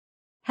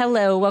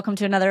Hello, welcome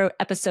to another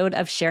episode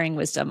of Sharing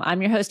Wisdom.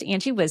 I'm your host,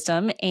 Angie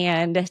Wisdom,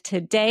 and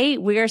today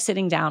we are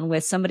sitting down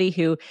with somebody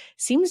who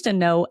seems to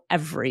know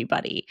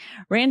everybody.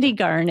 Randy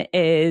Garn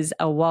is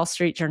a Wall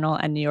Street Journal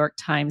and New York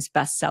Times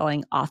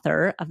bestselling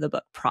author of the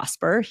book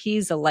Prosper.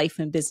 He's a life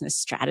and business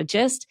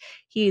strategist.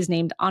 He is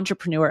named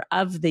Entrepreneur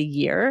of the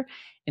Year,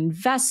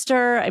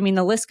 investor. I mean,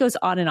 the list goes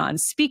on and on.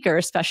 Speaker,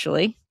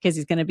 especially because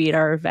he's going to be at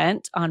our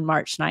event on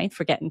March 9th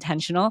for Get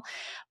Intentional.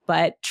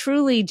 But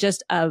truly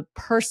just a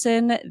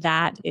person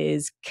that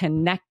is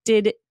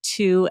connected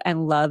to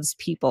and loves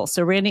people.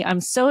 So Randy,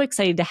 I'm so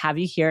excited to have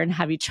you here and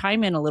have you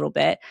chime in a little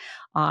bit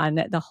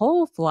on the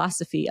whole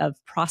philosophy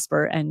of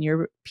Prosper and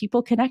your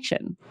people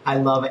connection. I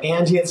love it.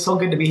 Angie, it's so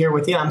good to be here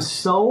with you. I'm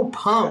so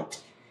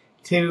pumped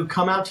to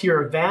come out to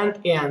your event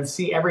and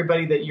see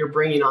everybody that you're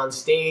bringing on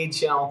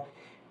stage. You know,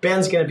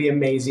 Ben's going to be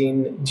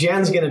amazing.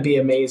 Jen's going to be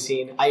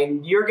amazing.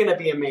 You're going to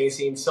be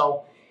amazing.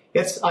 So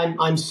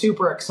I'm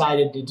super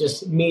excited to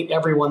just meet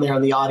everyone there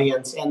in the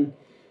audience. And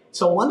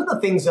so one of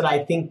the things that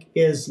I think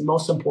is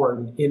most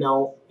important,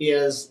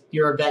 is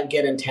your event,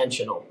 Get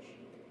Intentional.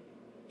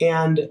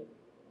 And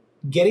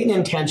getting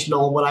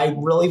intentional, what I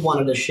really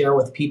wanted to share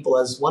with people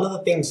is one of the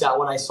things that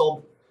when I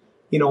sold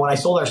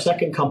our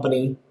second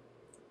company,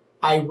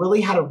 I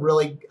really had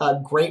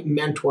a great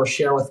mentor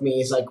share with me.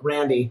 He's like,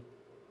 Randy,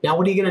 now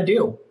what are you going to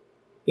do?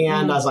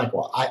 And I was like,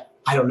 well,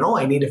 I don't know.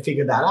 I need to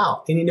figure that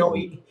out. And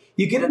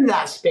you get into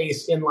that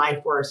space in life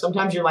where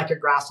sometimes you're like a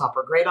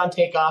grasshopper, great on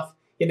takeoff.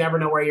 You never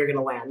know where you're going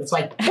to land. It's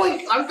like,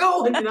 boink, I'm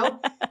going,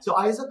 So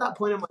I was at that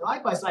point in my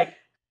life. I was like,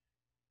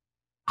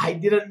 I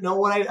didn't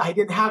know I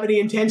didn't have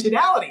any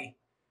intentionality.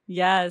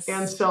 Yes.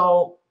 And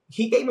so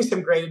he gave me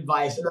some great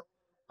advice. And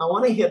I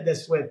want to hit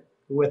this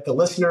with the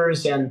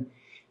listeners. And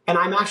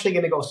I'm actually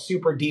going to go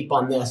super deep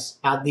on this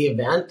at the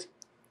event.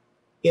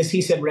 Is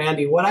he said,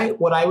 Randy, what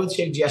I would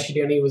suggest you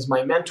do, and he was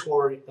my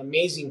mentor,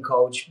 amazing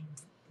coach,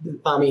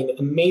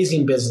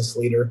 amazing business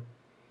leader.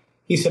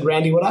 He said,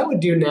 Randy, what I would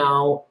do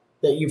now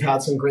that you've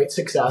had some great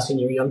success in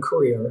your young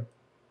career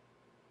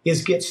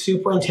is get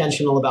super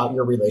intentional about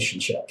your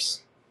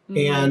relationships.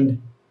 Mm-hmm.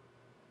 And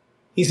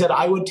he said,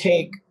 I would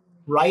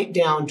write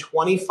down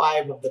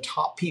 25 of the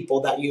top people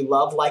that you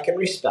love, like, and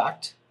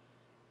respect,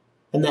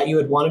 and that you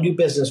would want to do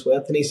business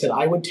with. And he said,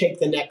 I would take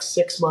the next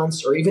 6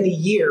 months or even a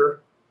year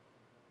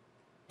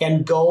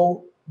and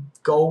go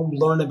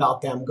learn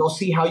about them. Go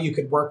see how you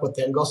could work with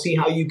them. Go see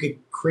how you could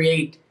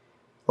create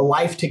a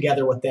life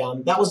together with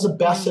them. That was the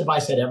best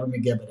advice I'd ever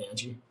been given,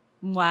 Angie.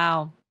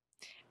 Wow.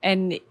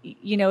 And,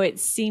 it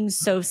seems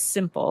so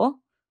simple.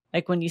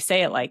 Like when you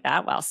say it like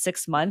that, wow,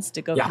 6 months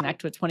to go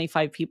connect with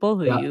 25 people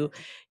who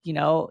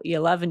you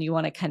love and you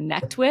want to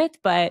connect with.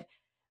 But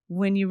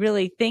when you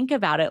really think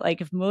about it,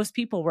 like if most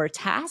people were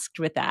tasked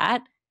with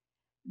that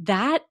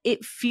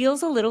it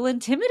feels a little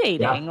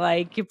intimidating. Yeah.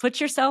 Like you put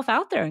yourself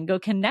out there and go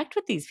connect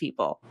with these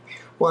people.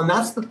 Well, and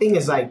that's the thing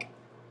is like,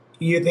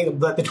 you think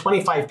the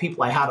 25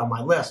 people I had on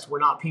my list were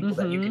not people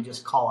that you could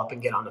just call up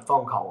and get on the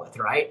phone call with,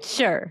 right?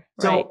 Sure.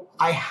 So right.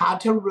 I had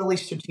to really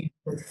strategically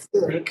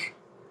think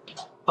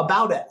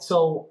about it.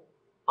 So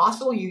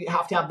also you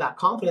have to have that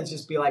confidence,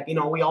 just be like,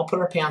 we all put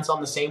our pants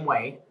on the same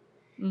way.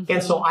 Mm-hmm.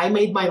 And so I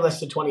made my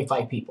list of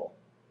 25 people.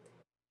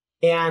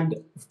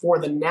 And for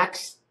the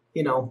next,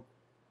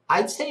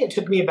 I'd say it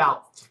took me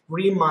about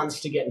 3 months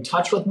to get in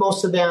touch with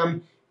most of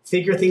them,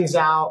 figure things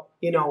out.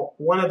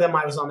 One of them,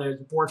 I was on their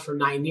board for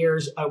 9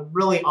 years, a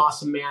really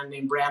awesome man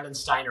named Brandon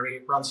Steiner. He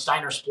runs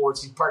Steiner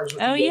Sports. He partners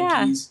with the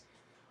Yankees.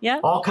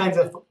 Yeah. All kinds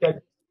of,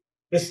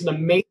 this is an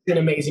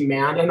amazing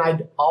man. And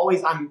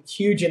I'm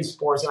huge in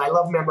sports and I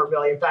love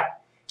memorabilia. In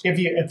fact, if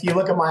you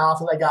look at my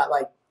office, I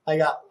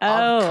got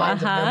all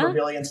kinds of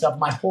memorabilia and stuff.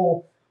 My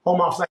whole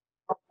home office,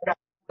 I got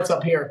what's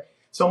up here.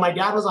 So my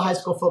dad was a high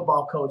school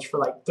football coach for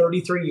like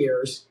 33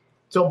 years.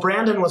 So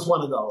Brandon was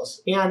one of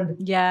those. And,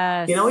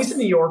 yes. He's a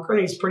New Yorker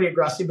and he's pretty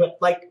aggressive, but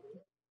like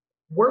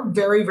we're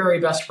very,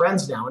 very best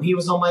friends now. And he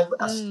was on my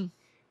list.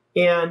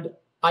 And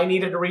I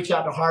needed to reach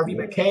out to Harvey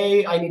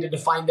McKay. I needed to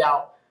find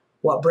out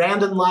what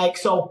Brandon liked.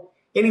 So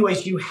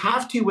anyways, you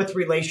have to, with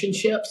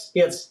relationships,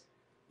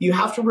 you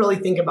have to really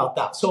think about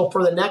that. So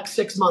for the next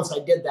 6 months, I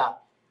did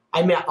that.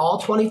 I met all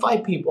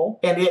 25 people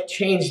and it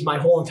changed my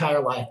whole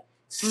entire life.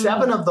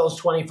 7 of those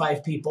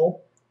 25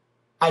 people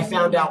I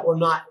found out were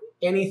not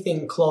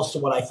anything close to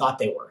what I thought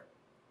they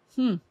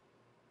were.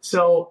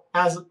 So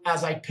as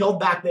I peeled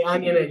back the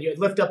onion and you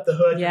lift up the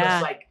hood, you're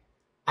just like,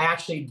 I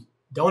actually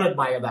don't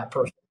admire that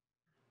person.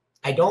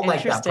 I don't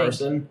like that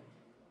person.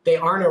 They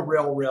aren't a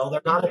real.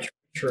 They're not a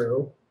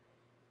true.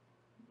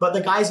 But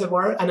the guys that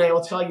were, and I will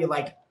tell you,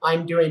 like,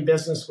 I'm doing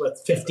business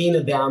with 15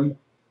 of them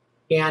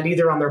and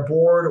either on their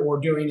board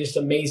or doing just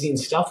amazing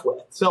stuff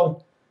with.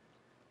 So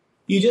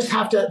you just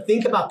have to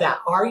think about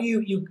that.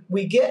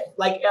 We get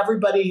like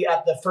everybody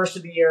at the first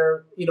of the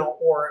year,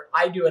 or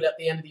I do it at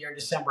the end of the year in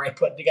December, I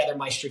put together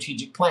my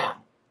strategic plan.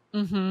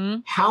 Mm-hmm.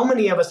 How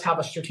many of us have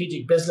a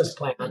strategic business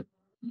plan,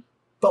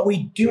 but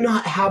we do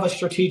not have a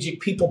strategic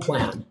people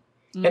plan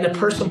and a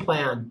person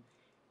plan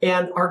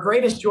And our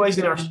greatest joys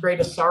and our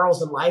greatest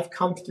sorrows in life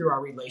come through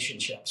our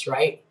relationships,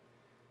 right?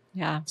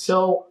 Yeah.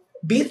 So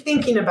be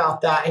thinking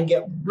about that and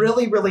get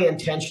really, really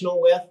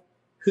intentional with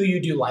who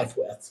you do life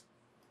with.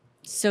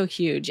 So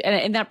huge.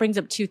 And that brings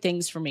up two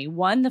things for me.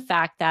 One, the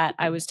fact that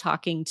I was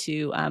talking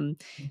to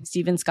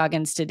Stephen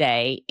Scoggins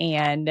today,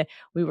 and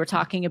we were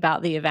talking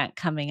about the event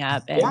coming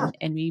up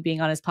and me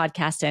being on his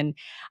podcast. And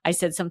I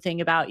said something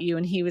about you,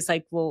 and he was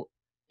like, well,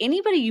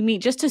 anybody you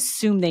meet, just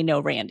assume they know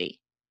Randy.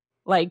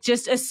 Like,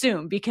 just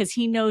assume, because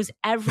he knows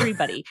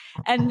everybody.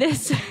 And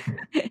this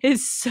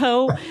is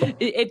so,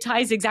 it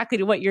ties exactly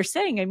to what you're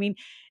saying. I mean,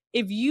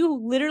 if you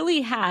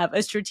literally have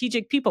a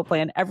strategic people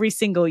plan every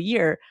single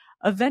year,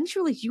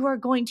 eventually you are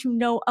going to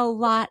know a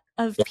lot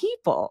of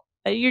people.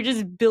 You're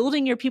just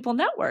building your people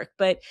network.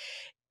 But,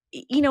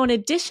 you know, in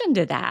addition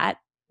to that,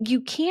 you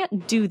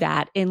can't do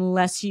that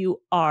unless you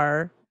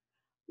are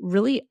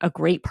really a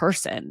great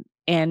person.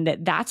 And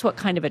that's what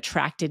kind of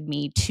attracted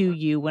me to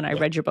you when I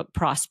read your book,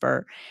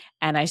 Prosper.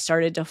 And I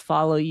started to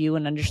follow you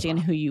and understand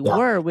who you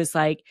were, was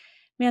like,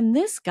 man,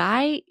 this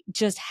guy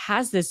just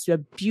has this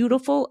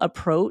beautiful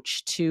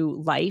approach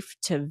to life,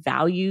 to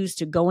values,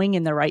 to going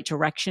in the right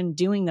direction,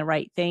 doing the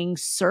right thing,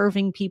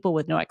 serving people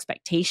with no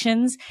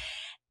expectations.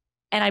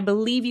 And I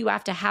believe you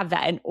have to have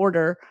that in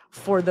order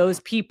for those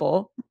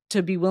people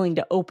to be willing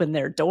to open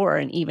their door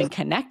and even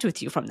connect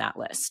with you from that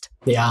list.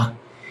 Yeah.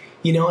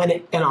 You know,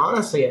 and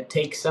honestly, it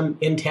takes some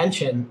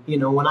intention. You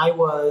know, when I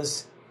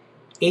was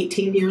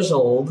 18 years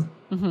old,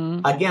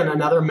 again,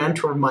 another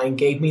mentor of mine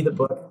gave me the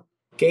book,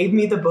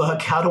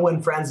 How to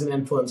Win Friends and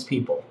Influence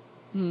People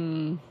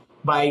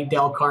by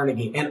Dale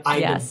Carnegie. And I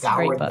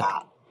devoured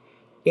that.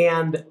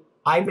 And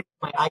I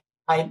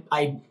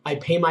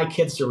pay my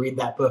kids to read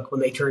that book when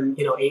they turn,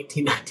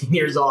 18, 19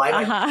 years old.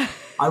 I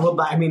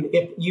mean,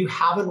 if you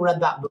haven't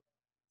read that book,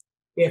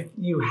 it's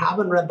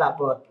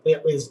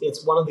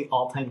one of the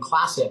all-time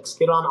classics.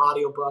 Get on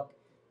audiobook,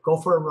 go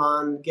for a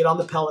run, get on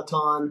the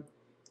Peloton,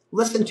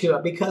 listen to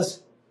it,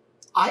 because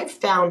I've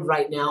found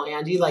right now,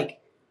 Angie, like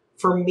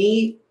for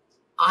me,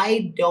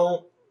 I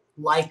don't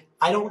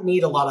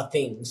need a lot of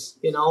things,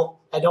 I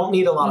don't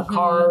need a lot of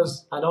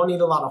cars. I don't need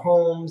a lot of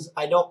homes.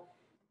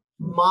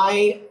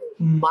 My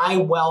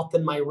wealth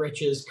and my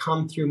riches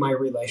come through my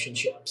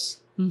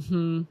relationships.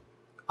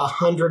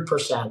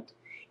 100%.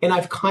 And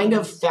I've kind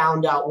of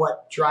found out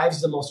what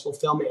drives the most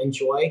fulfillment and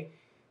joy.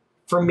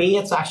 For me,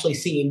 it's actually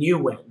seeing you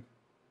win.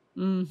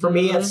 For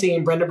me, it's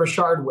seeing Brenda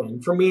Burchard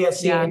win. For me, it's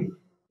seeing,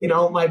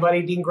 my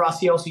buddy Dean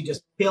Graciosi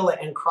just kill it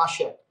and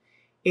crush it.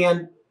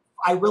 And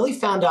I really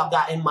found out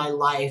that in my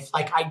life,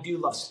 like I do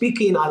love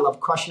speaking, I love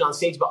crushing on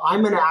stage, but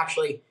I'm going to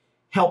actually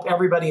help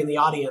everybody in the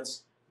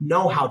audience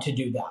know how to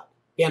do that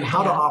and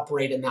how to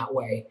operate in that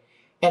way.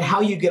 And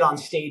how you get on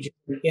stage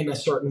in a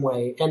certain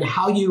way, and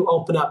how you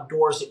open up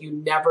doors that you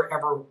never,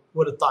 ever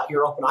would have thought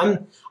you're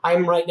open.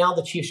 I'm right now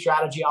the chief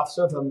strategy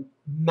officer of a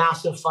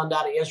massive fund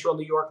out of Israel,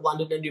 New York,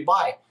 London, and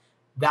Dubai.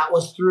 That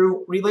was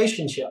through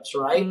relationships,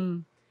 right?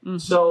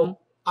 So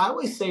I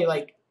always say,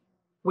 like,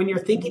 when you're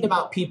thinking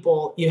about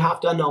people, you have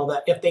to know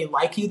that if they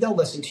like you, they'll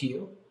listen to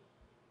you.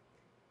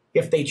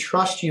 If they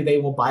trust you, they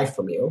will buy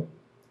from you.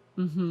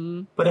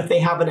 But if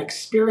they have an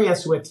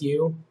experience with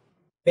you,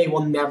 they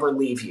will never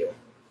leave you.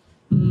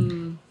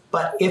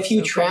 But if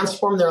you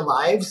transform their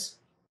lives,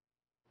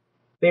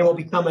 they will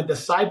become a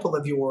disciple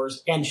of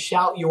yours and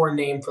shout your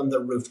name from the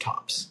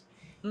rooftops.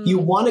 You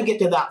want to get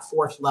to that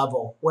fourth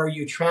level where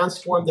you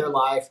transform their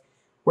life,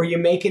 where you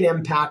make an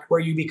impact,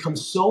 where you become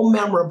so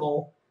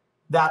memorable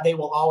that they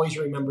will always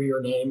remember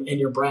your name and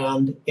your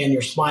brand and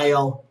your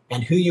smile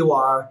and who you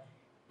are.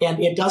 And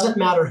it doesn't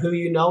matter who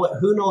you know,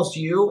 who knows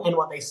you and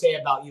what they say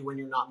about you when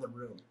you're not in the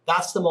room.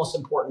 That's the most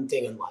important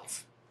thing in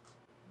life.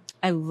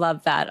 I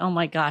love that. Oh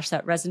my gosh,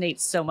 that resonates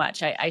so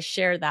much. I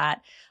share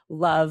that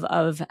love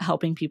of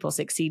helping people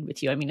succeed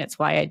with you. I mean, it's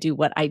why I do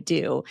what I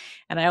do.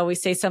 And I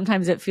always say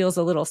sometimes it feels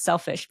a little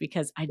selfish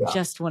because I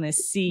just want to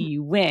see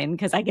you win,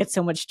 because I get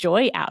so much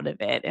joy out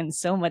of it and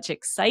so much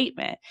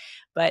excitement.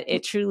 But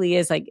it truly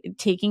is like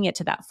taking it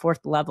to that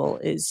fourth level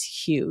is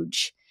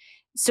huge.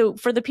 So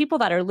for the people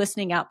that are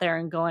listening out there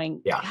and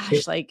going,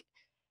 gosh, like,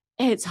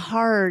 it's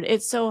hard.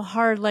 It's so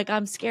hard. Like,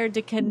 I'm scared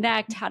to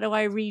connect. How do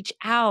I reach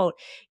out?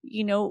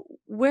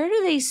 Where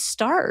do they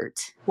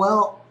start?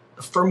 Well,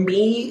 for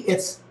me,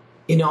 it's,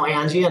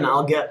 Angie, and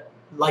I'll get,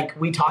 like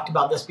we talked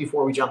about this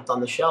before we jumped on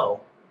the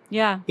show.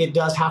 Yeah. It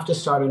does have to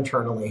start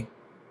internally.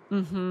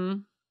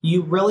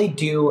 You really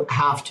do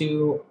have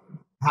to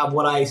have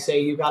what I say.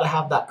 You got to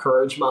have that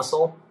courage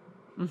muscle.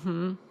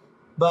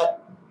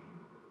 But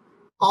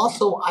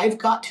also, I've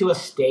got to a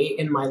state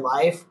in my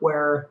life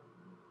where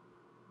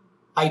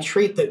I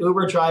treat the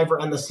Uber driver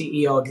and the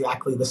CEO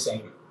exactly the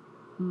same.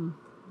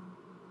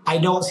 I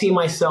don't see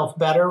myself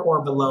better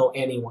or below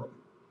anyone.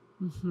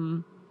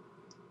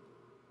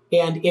 And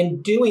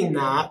in doing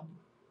that,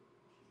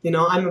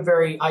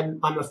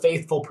 I'm a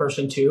faithful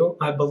person too.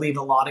 I believe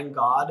a lot in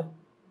God.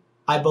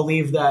 I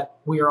believe that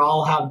we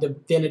all have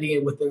divinity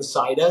within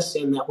inside us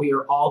and that we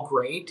are all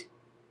great.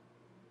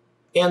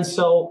 And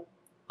so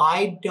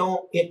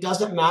it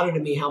doesn't matter to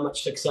me how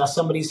much success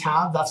somebody's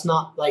had. That's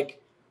not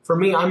like, for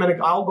me,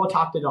 I'll go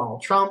talk to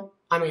Donald Trump.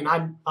 I mean,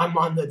 I'm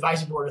on the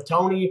advisory board of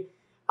Tony.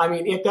 I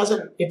mean, it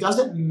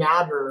doesn't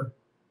matter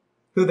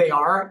who they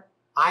are.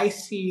 I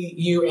see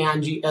you,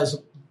 Angie, as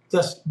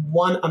just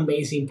one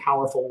amazing,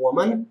 powerful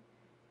woman.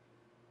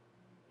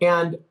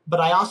 But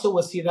I also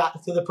will see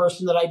that to the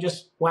person that I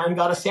just went and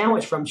got a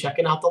sandwich from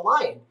checking out the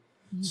line.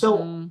 Mm-hmm.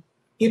 So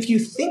if you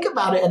think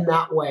about it in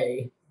that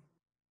way,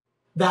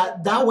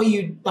 that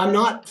way I'm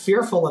not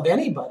fearful of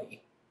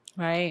anybody.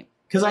 Right.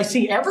 Because I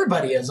see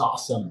everybody is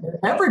awesome. And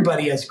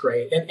everybody is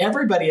great. And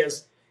everybody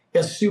is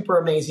super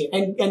amazing.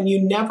 And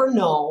you never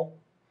know.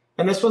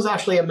 And this was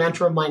actually a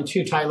mentor of mine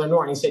too, Tyler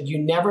Norton. He said, you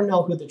never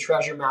know who the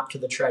treasure map to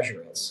the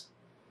treasure is.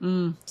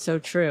 So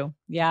true.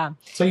 Yeah.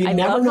 So you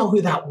never know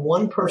who that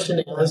one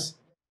person is,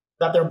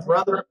 that their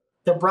brother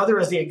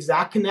is the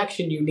exact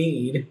connection you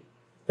need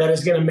that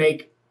is going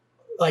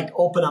to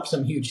open up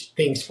some huge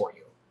things for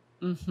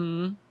you.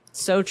 Mm-hmm.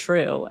 So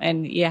true.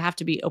 And you have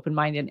to be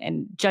open-minded,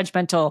 and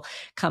judgmental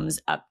comes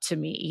up to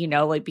me,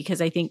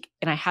 because I think,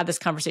 and I had this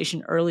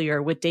conversation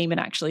earlier with Damon,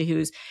 actually,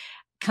 who's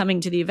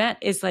coming to the event,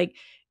 is like,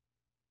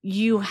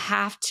 you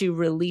have to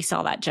release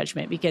all that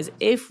judgment, because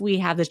if we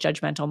have this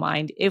judgmental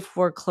mind, if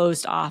we're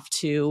closed off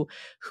to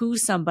who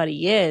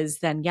somebody is,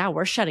 then yeah,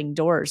 we're shutting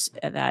doors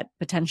that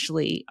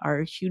potentially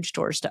are huge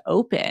doors to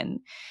open.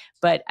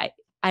 But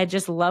I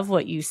just love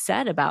what you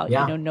said about,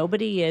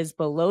 nobody is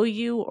below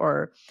you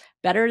or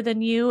better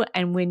than you.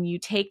 And when you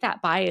take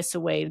that bias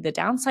away, the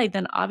downside,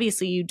 then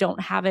obviously you don't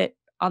have it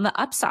on the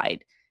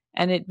upside.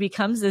 And it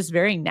becomes this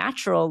very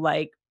natural,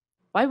 like,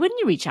 why wouldn't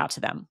you reach out to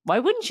them? Why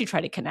wouldn't you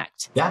try to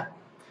connect? Yeah.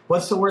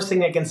 What's the worst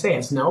thing I can say?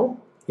 It's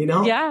no,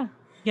 Yeah.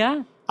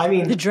 Yeah. I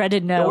mean, the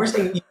dreaded no. The worst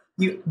thing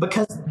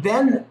because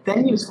then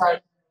you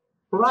start,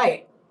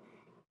 right.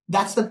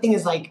 That's the thing,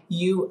 is like,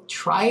 you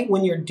try,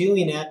 when you're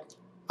doing it,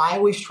 I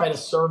always try to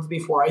serve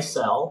before I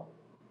sell.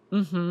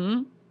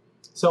 Mm-hmm.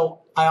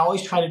 So I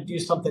always try to do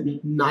something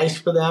nice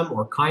for them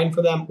or kind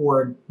for them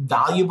or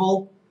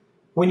valuable.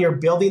 When you're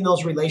building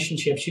those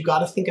relationships, you got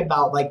to think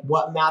about like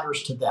what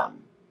matters to them.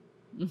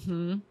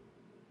 Mm-hmm.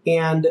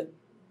 And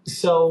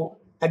so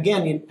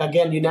again,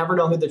 you never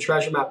know who the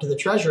treasure map to the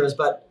treasure is.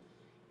 But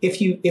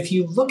if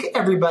you look at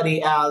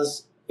everybody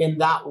as in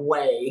that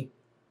way,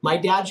 my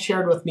dad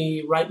shared with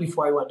me right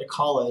before I went to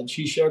college,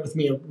 he shared with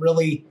me a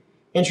really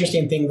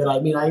interesting thing that I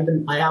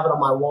have it on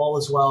my wall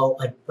as well.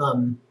 Like,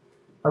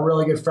 a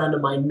really good friend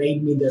of mine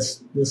made me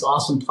this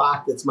awesome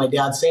plaque that's my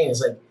dad saying,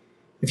 is like,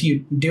 if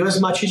you do as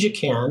much as you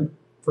can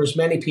for as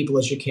many people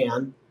as you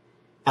can,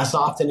 as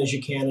often as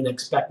you can, and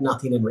expect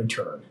nothing in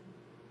return.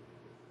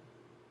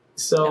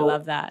 So I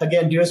love that.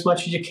 Again, do as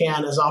much as you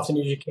can, as often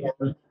as you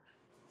can,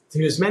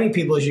 to as many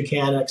people as you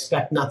can, and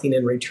expect nothing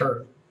in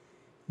return.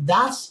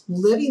 That's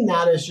living.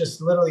 That is just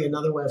literally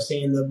another way of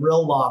saying the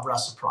real law of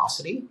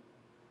reciprocity.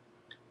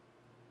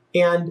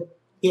 And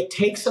it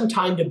takes some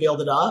time to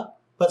build it up,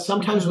 but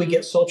sometimes we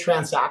get so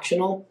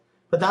transactional.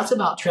 But that's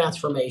about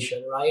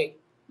transformation, right?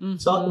 Mm-hmm.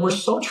 So we're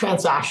so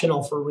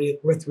transactional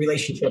with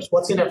relationships.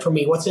 What's in it for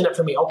me? What's in it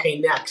for me? Okay,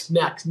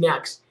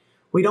 next.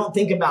 We don't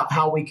think about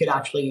how we could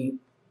actually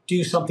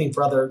do something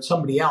for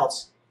somebody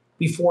else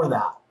before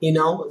that,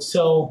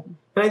 So,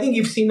 and I think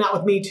you've seen that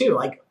with me too.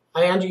 Like,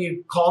 Angie,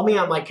 you call me,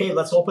 I'm like, hey,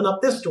 let's open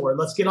up this door.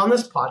 Let's get on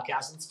this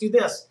podcast. Let's do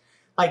this.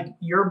 Like,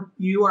 you're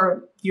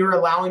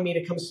allowing me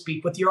to come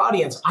speak with your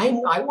audience. I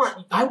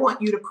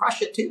want you to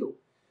crush it too.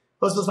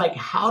 So it's just like,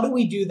 how do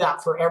we do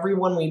that for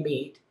everyone we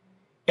meet?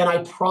 And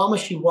I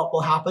promise you, what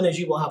will happen is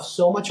you will have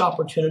so much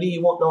opportunity,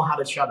 you won't know how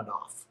to shut it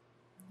off.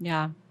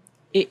 Yeah.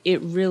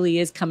 It really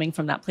is coming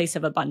from that place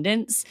of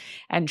abundance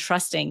and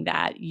trusting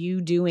that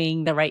you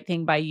doing the right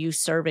thing by you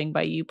serving,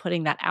 by you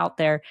putting that out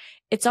there,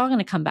 it's all going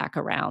to come back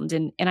around.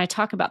 And I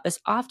talk about this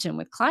often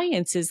with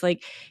clients, is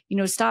like,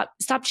 stop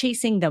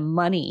chasing the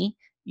money,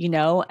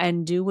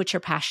 and do what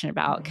you're passionate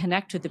about,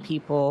 connect with the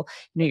people,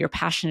 you're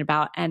passionate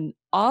about, and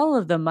all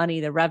of the money,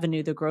 the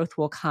revenue, the growth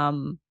will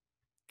come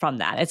from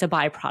that. It's a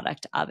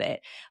byproduct of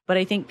it. But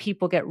I think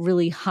people get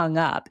really hung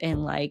up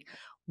in like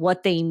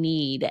what they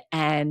need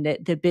and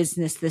the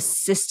business, the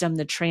system,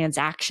 the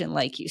transaction,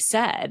 like you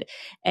said.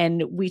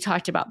 And we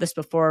talked about this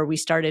before we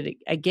started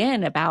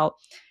again, about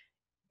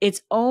it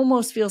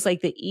almost feels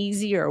like the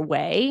easier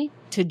way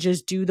to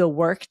just do the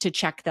work to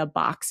check the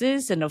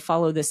boxes and to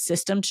follow the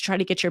system to try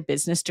to get your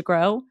business to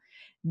grow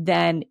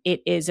than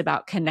it is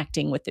about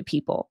connecting with the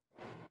people.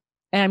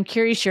 And I'm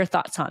curious your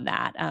thoughts on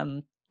that.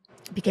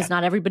 Because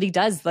not everybody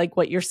does like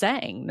what you're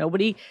saying.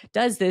 Nobody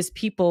does this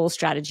people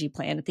strategy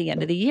plan at the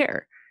end of the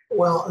year.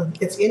 Well,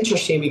 it's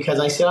interesting because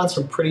I sit on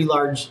some pretty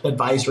large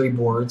advisory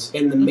boards,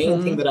 and the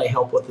main thing that I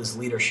help with is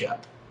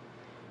leadership.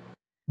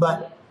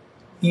 But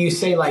you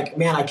say like,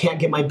 man, I can't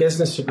get my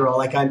business to grow.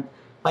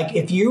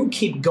 If you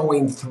keep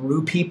going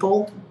through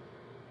people,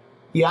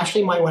 you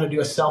actually might want to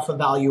do a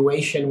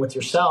self-evaluation with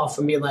yourself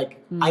and be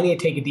like, I need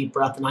to take a deep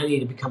breath and I need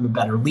to become a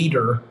better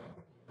leader.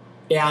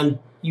 And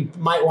you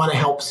might want to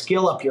help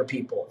skill up your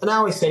people. And I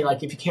always say,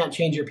 like, if you can't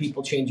change your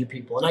people, change your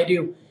people. And I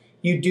do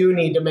you do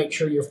need to make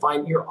sure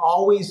you're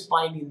always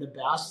finding the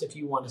best if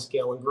you want to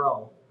scale and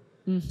grow.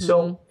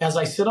 So as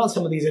I sit on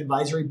some of these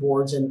advisory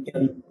boards and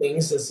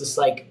things, it's just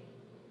like,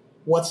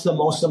 what's the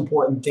most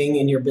important thing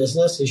in your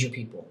business is your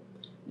people.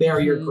 They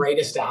are your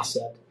greatest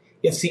asset.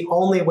 It's the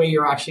only way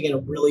you're actually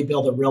going to really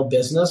build a real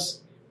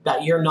business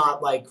that you're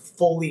not like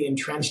fully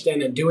entrenched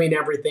in and doing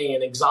everything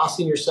and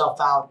exhausting yourself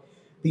out.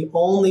 The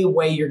only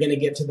way you're going to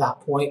get to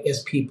that point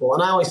is people.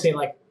 And I always say,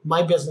 like,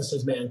 my business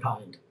is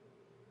mankind.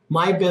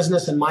 My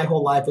business and my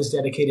whole life is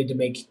dedicated to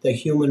make the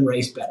human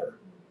race better.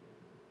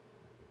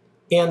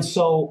 And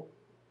so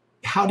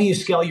how do you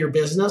scale your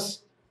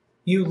business?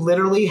 You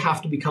literally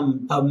have to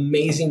become an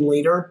amazing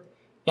leader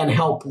and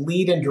help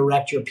lead and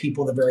direct your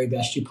people the very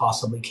best you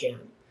possibly can.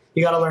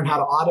 You got to learn how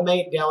to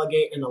automate,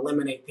 delegate, and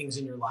eliminate things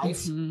in your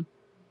life.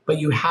 But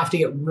you have to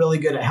get really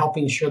good at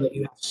helping sure that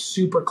you have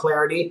super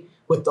clarity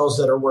with those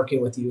that are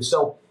working with you.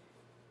 So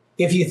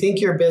if you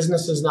think your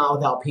business is not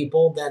without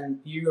people,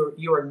 then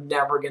you are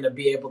never going to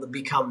be able to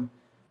become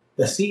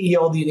the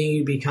CEO that you need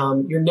to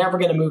become. You're never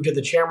going to move to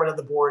the chairman of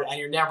the board, and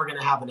you're never going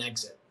to have an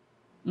exit.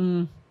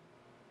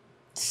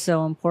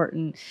 So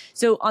important.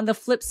 So on the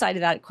flip side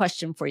of that,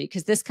 question for you,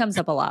 because this comes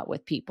up a lot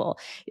with people.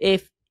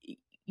 If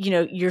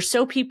you're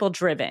so people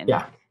driven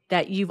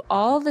that you've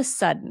all of a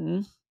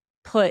sudden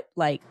put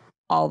like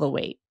all the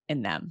weight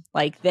in them,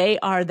 like they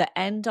are the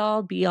end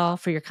all be all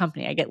for your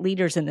company. I get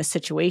leaders in this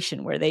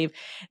situation where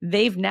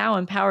they've now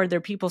empowered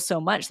their people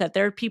so much that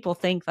their people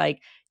think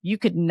like, you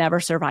could never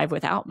survive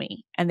without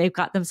me. And they've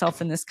got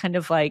themselves in this kind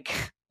of like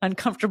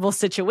uncomfortable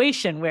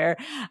situation where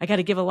I got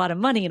to give a lot of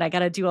money and I got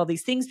to do all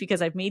these things because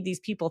I've made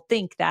these people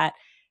think that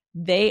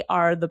they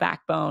are the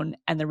backbone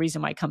and the reason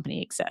my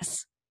company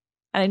exists.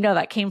 And I know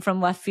that came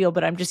from left field,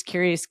 but I'm just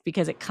curious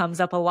because it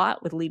comes up a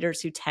lot with leaders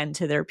who tend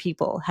to their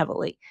people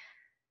heavily.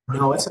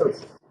 No, it's a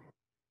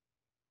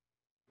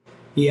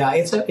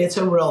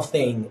real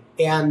thing.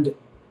 And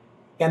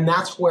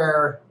that's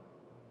where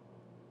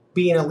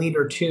being a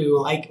leader too,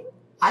 like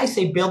I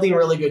say, building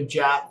really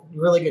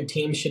good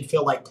teams should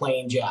feel like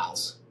playing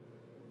jazz.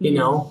 You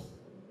know,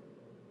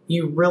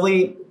 you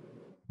really,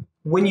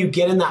 when you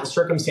get in that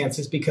circumstance,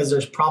 it's because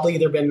there's probably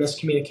either been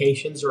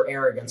miscommunications or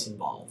arrogance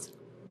involved.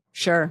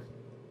 Sure.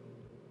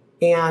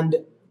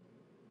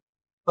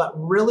 But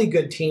really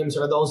good teams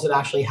are those that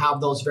actually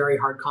have those very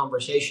hard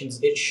conversations.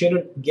 It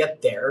shouldn't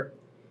get there,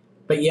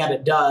 but yet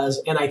it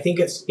does. And I think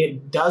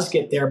it does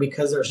get there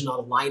because there's not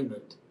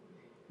alignment.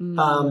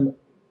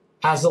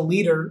 As a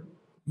leader,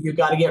 you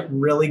got to get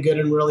really good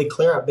and really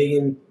clear at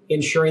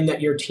ensuring that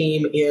your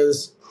team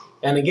is,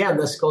 and again,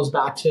 this goes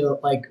back to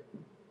like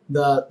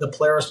the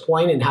Polaris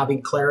point and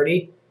having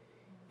clarity,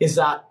 is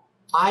that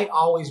I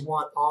always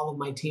want all of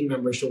my team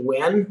members to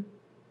win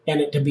and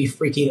it to be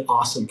freaking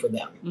awesome for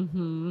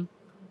them.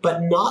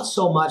 But not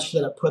so much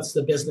that it puts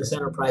the business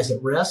enterprise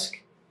at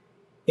risk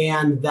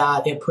and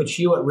that it puts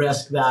you at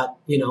risk that,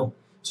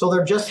 so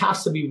there just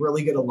has to be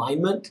really good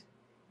alignment.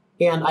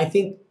 And I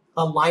think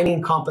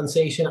aligning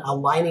compensation,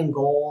 aligning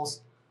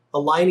goals,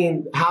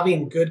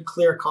 having good,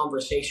 clear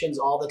conversations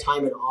all the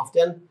time and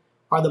often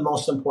are the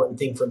most important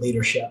thing for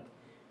leadership.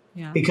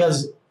 Yeah.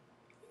 Because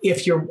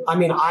it's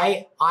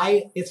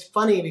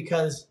funny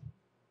because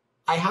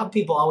I have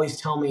people always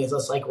tell me,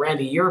 it's like,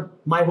 Randy,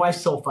 my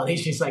wife's so funny.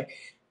 She's like,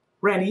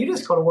 Randy, you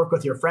just go to work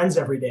with your friends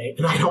every day.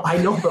 And I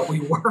know, but we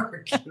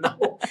work,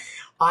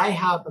 I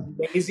have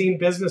amazing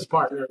business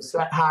partners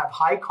that have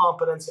high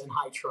confidence and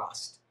high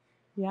trust.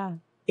 Yeah.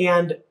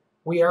 And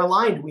we are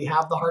aligned. We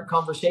have the hard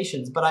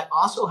conversations, but I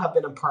also have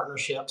been in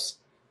partnerships,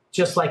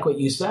 just like what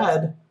you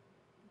said,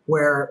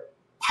 where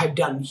I've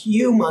done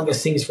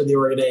humongous things for the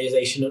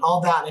organization and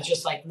all that. And it's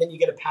just like, and then you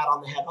get a pat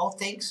on the head. Oh,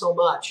 thanks so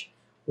much.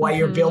 While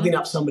you're building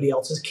up somebody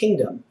else's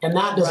kingdom. And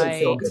that doesn't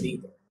feel good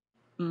either.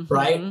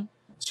 Right.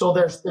 So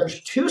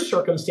there's two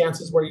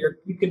circumstances where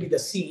you could be the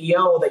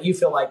CEO that you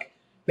feel like,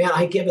 man,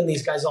 I've given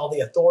these guys all the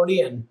authority.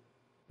 And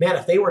man,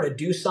 if they were to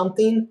do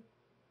something,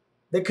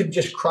 they could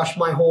just crush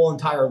my whole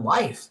entire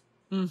life.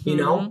 And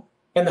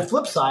the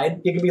flip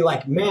side, you could be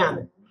like,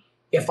 man,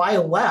 if I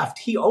left,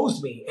 he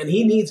owes me and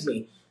he needs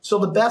me. So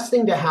the best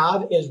thing to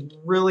have is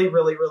really,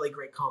 really, really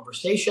great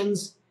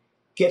conversations,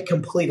 get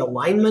complete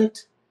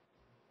alignment.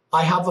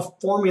 I have a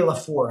formula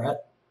for it.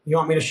 You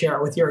want me to share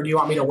it with you, or do you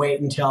want me to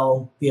wait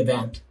until the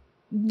event?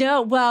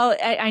 No, well,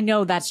 I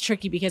know that's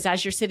tricky because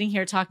as you're sitting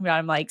here talking about it,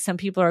 I'm like, some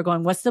people are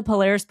going, what's the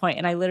Polaris point?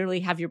 And I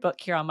literally have your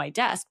book here on my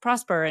desk,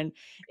 Prosper, and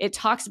it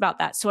talks about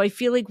that. So I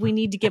feel like we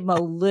need to give them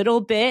a little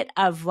bit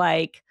of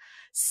like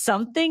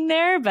something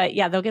there, but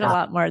yeah, they'll get a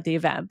lot more at the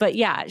event. But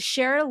yeah,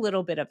 share a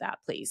little bit of that,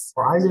 please.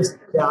 Well,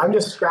 I'm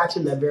just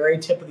scratching the very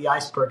tip of the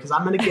iceberg because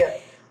I'm going to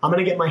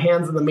get my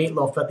hands on the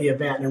meatloaf at the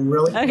event and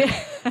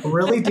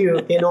really do,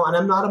 and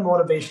I'm not a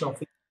motivational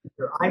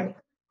speaker.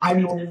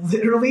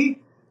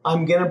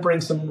 I'm going to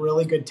bring some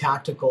really good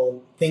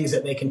tactical things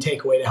that they can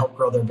take away to help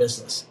grow their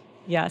business.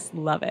 Yes.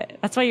 Love it.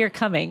 That's why you're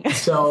coming.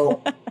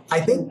 So I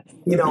think,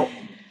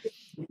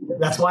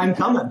 that's why I'm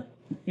coming.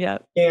 Yeah.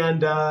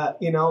 And,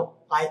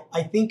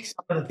 I think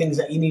some of the things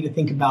that you need to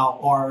think about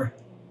are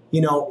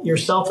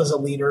yourself as a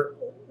leader,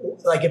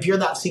 like if you're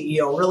that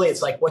CEO, really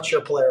it's like, what's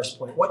your Polaris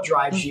point? What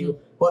drives you?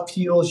 What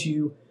fuels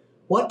you?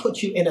 What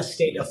puts you in a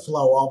state of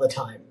flow all the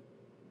time?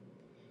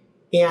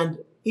 And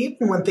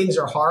even when things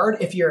are hard,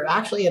 if you're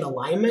actually in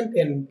alignment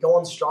and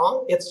going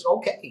strong, it's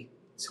okay.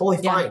 It's totally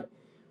fine.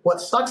 What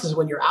sucks is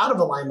when you're out of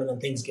alignment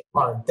and things get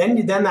hard.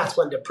 Then that's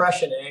when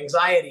depression and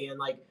anxiety and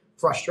like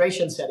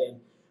frustration set in.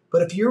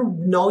 But if you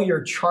know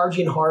you're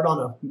charging hard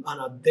on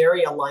a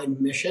very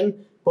aligned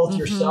mission, both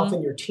yourself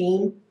and your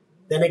team,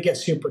 then it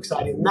gets super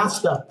exciting. And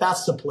that's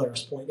the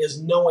Polaris point,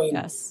 is knowing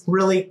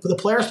really, the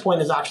Polaris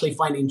point is actually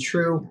finding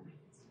true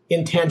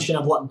intention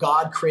of what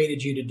God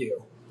created you to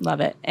do. Love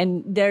it.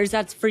 And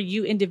that's for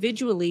you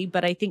individually,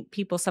 but I think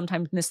people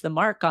sometimes miss the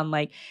mark on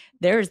like,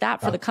 there's that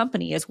for the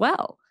company as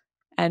well.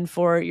 And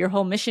for your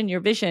whole mission,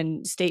 your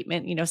vision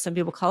statement, some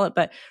people call it,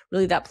 but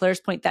really that Polaris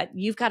point that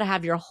you've got to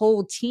have your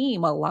whole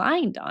team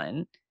aligned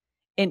on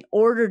in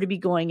order to be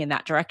going in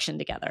that direction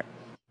together.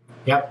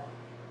 Yep.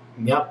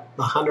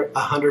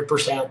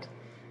 100%.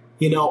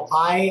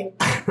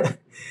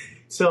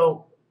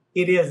 So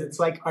it's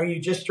like, are you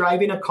just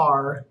driving a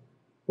car,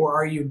 or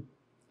are you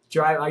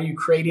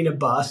creating a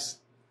bus?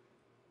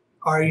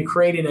 Are you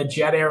creating a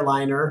jet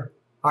airliner?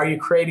 Are you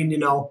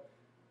creating,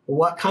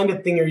 what kind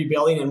of thing are you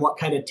building and what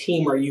kind of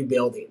team are you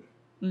building?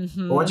 I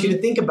want you to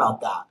think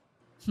about that.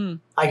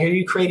 Like, are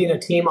you creating a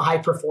team of high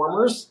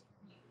performers?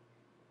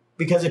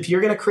 Because if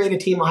you're going to create a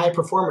team of high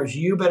performers,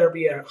 you better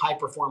be a high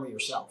performer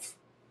yourself.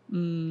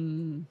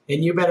 And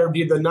you better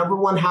be the number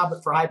one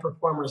habit for high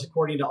performers,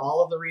 according to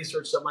all of the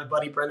research that my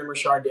buddy Brendan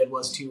Richard did,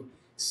 was to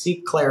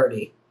seek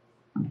clarity,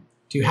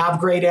 to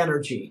have great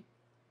energy,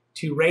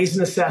 to raise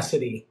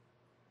necessity,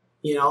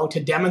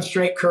 to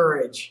demonstrate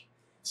courage.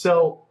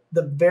 So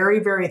the very,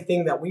 very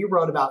thing that we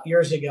wrote about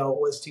years ago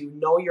was to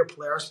know your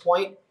Polaris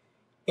point.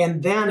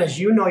 And then as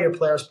you know your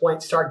Polaris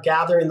point, start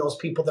gathering those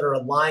people that are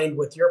aligned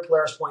with your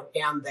Polaris point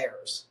and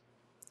theirs.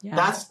 Yeah.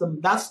 That's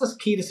the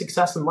key to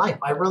success in life.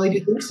 I really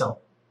do think so.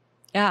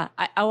 Yeah.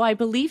 I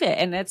believe it.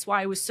 And that's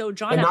why I was so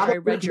drawn after I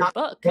read your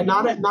book. And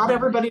not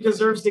everybody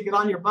deserves to get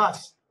on your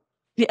bus.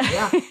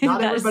 Yeah.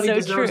 Not everybody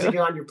deserves to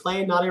get on your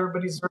plane. Not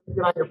everybody deserves to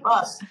get on your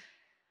bus.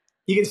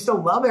 You can still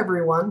love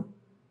everyone.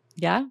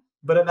 Yeah.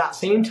 But at that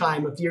same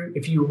time,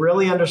 if you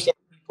really understand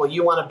people,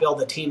 you want to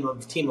build a team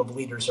of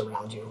leaders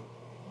around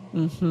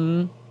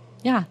you.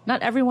 Yeah.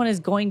 Not everyone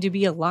is going to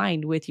be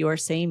aligned with your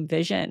same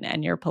vision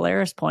and your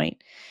Polaris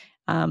point.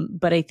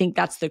 But I think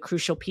that's the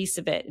crucial piece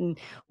of it. And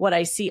what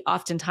I see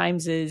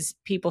oftentimes is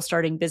people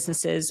starting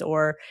businesses,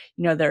 or,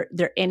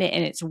 they're in it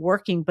and it's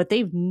working, but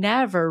they've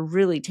never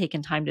really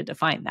taken time to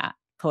define that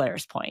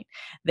Polaris point.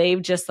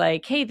 They've just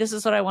like, hey, this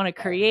is what I want to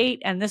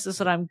create, and this is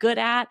what I'm good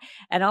at.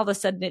 And all of a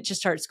sudden it just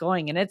starts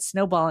going and it's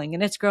snowballing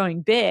and it's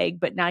growing big.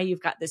 But now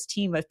you've got this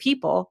team of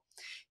people.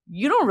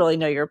 You don't really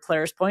know your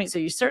Polaris point, so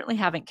you certainly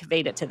haven't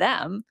conveyed it to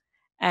them.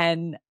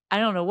 And I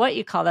don't know what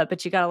you call that,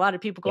 but you got a lot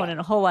of people going in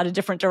a whole lot of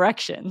different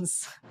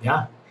directions.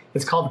 Yeah.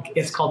 It's called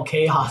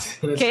chaos,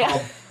 and it's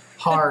called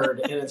hard,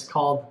 and it's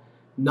called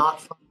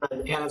not fun,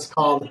 and it's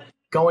called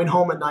going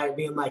home at night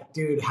being like,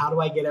 dude, how do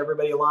I get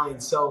everybody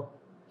aligned? So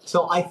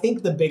I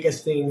think the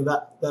biggest thing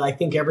that I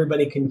think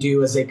everybody can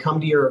do as they come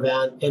to your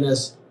event and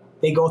as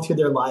they go through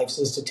their lives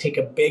is to take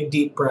a big,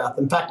 deep breath.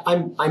 In fact,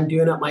 I'm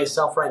doing it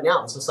myself right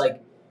now. It's just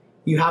like,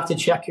 you have to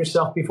check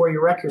yourself before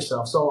you wreck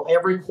yourself. So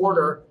every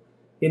quarter,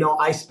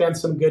 I spend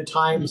some good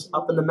times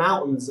up in the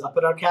mountains, up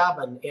at our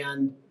cabin.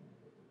 And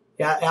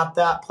at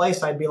that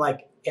place, I'd be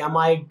like, am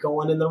I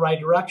going in the right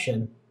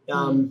direction?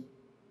 Am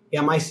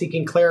I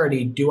seeking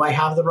clarity? Do I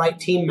have the right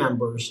team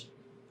members?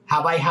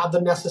 Have I had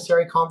the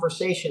necessary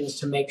conversations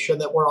to make sure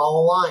that we're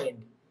all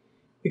aligned?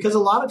 Because a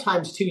lot of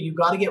times, too, you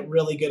got to get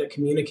really good at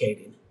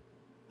communicating.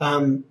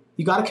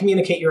 You got to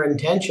communicate your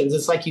intentions.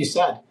 It's like you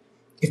said,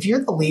 if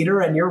you're the leader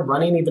and you're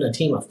running even a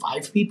team of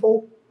 5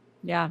 people,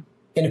 and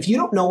if you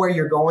don't know where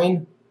you're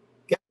going,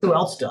 guess who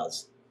else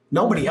does?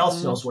 Nobody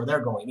else knows where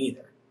they're going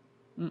either.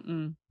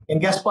 And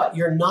guess what?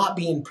 You're not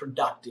being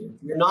productive.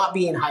 You're not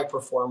being high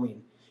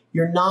performing.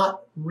 You're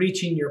not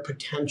reaching your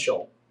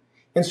potential.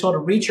 And so to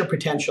reach your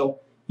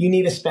potential, you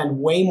need to spend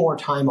way more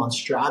time on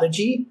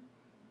strategy,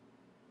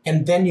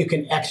 and then you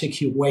can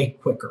execute way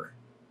quicker.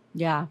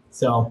 Yeah.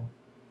 So.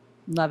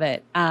 Love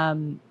it.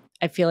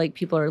 I feel like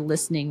people are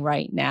listening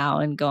right now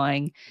and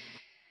going,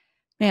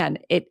 man,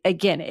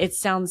 it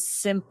sounds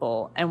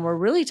simple. And we're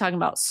really talking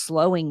about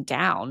slowing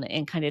down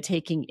and kind of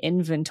taking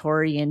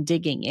inventory and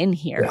digging in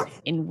here. Yeah.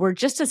 And we're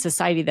just a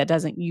society that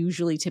doesn't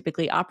usually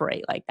typically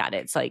operate like that.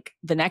 It's like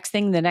the next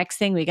thing,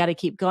 we got to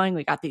keep going.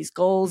 We got these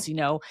goals,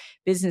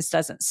 business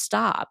doesn't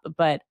stop.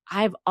 But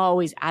I've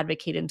always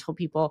advocated and told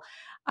people,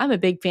 I'm a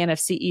big fan of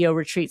CEO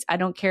retreats. I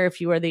don't care if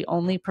you are the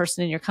only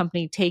person in your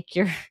company, take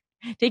your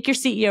take your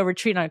CEO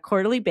retreat on a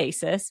quarterly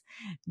basis,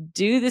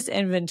 do this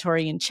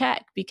inventory and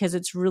check, because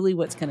it's really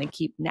what's going to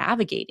keep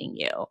navigating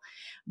you.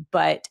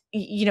 But,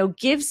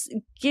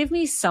 give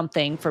me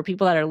something for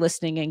people that are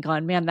listening and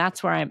going, man,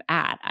 that's where I'm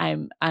at.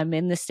 I'm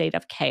in the state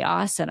of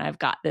chaos and I've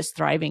got this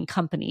thriving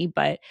company,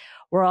 but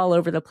we're all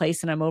over the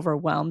place and I'm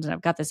overwhelmed and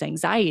I've got this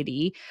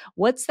anxiety.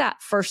 What's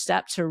that first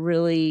step to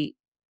really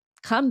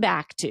come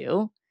back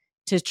to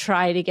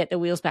try to get the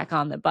wheels back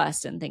on the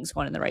bus and things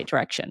going in the right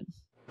direction?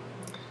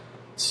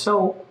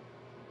 So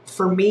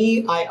for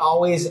me, I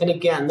always, and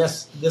again,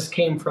 this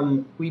came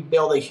from, we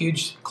built a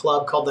huge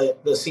club called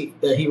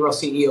the Hero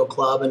CEO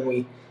Club, and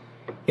we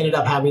ended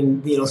up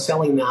having,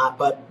 selling that.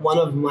 But one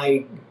of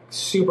my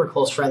super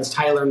close friends,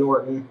 Tyler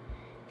Norton,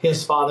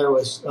 his father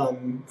was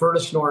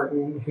Vertus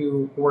Norton,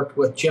 who worked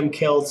with Jim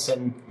Kiltz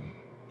and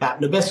at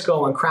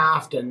Nabisco and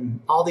Kraft and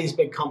all these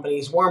big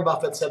companies. Warren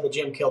Buffett said that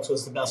Jim Kiltz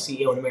was the best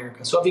CEO in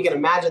America. So if you can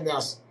imagine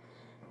this,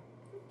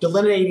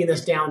 delineating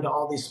this down to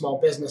all these small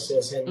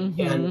businesses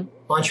and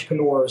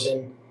entrepreneurs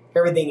and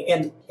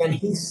everything. And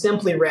he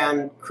simply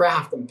ran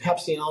Kraft and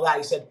Pepsi and all that.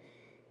 He said,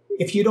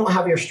 if you don't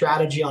have your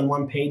strategy on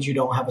one page, you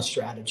don't have a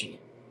strategy.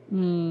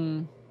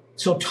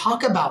 So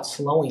talk about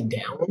slowing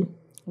down.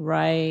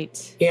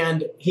 Right.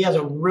 And he has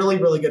a really,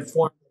 really good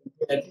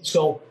formula.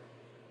 So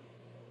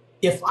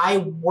if I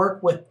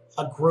work with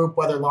a group,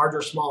 whether large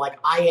or small, like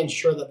I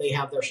ensure that they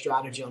have their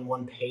strategy on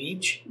one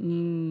page.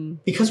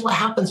 Because what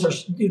happens,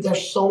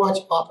 there's so much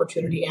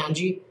opportunity,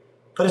 Angie,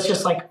 but it's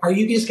just like, are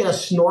you just going to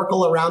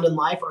snorkel around in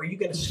life, or are you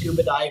going to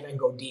scuba dive and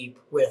go deep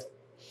with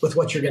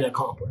what you're going to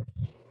accomplish?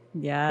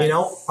 Yeah.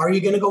 Are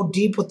you going to go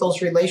deep with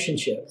those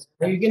relationships?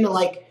 Are you going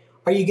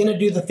to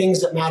do the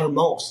things that matter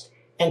most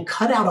and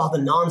cut out all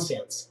the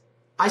nonsense?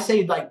 I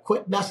say, like,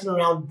 quit messing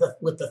around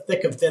with the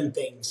thick of thin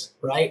things,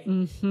 right?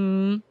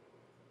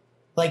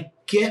 Like,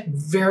 get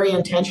very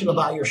intentional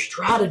about your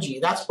strategy.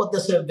 That's what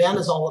this event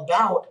is all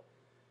about.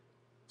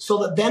 So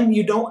that then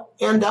you don't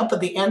end up at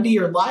the end of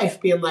your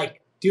life being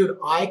like, dude,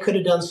 I could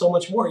have done so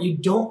much more.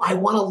 I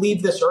want to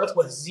leave this earth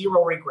with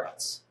zero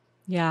regrets.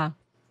 Yeah.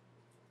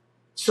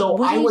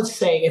 So I would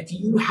say, if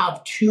you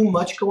have too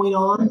much going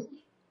on,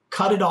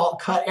 cut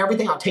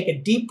everything out. Take a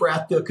deep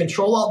breath, do a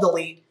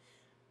Control-Alt-Delete,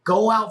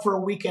 go out for a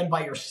weekend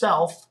by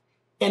yourself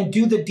and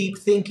do the deep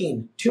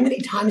thinking. Too many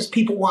times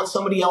people want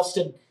somebody else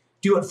to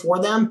do it for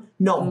them.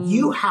 No,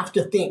 you have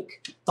to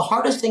think. The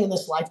hardest thing in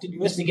this life to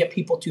do is to get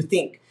people to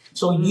think.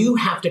 So you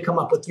have to come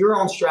up with your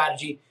own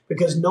strategy,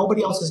 because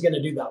nobody else is going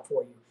to do that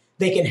for you.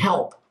 They can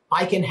help.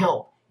 I can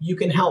help. You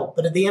can help.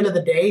 But at the end of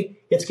the day,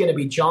 it's going to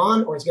be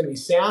John, or it's going to be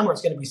Sam, or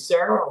it's going to be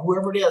Sarah, or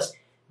whoever it is.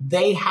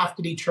 They have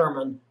to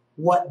determine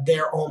what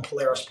their own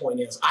Polaris point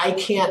is. I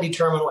can't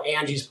determine what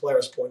Angie's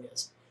Polaris point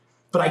is,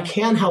 but I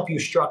can help you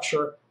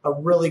structure a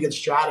really good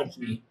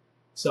strategy.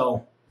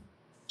 So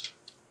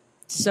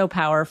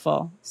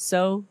powerful,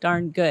 so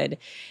darn good.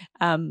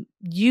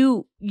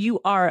 You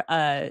are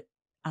a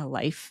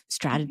life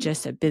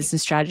strategist, a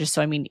business strategist.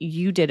 So, I mean,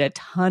 you did a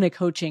ton of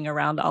coaching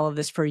around all of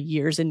this for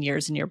years and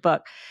years in your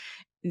book.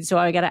 So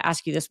I got to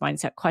ask you this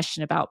mindset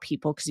question about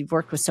people, because you've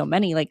worked with so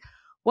many. Like,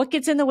 what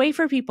gets in the way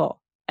for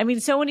people? I mean,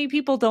 so many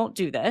people don't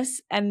do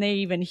this, and they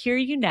even hear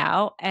you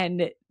now,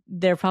 and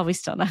they're probably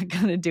still not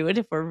going to do it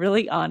if we're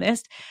really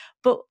honest.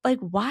 But like,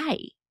 why?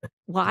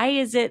 Why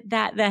is it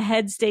that the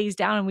head stays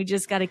down and we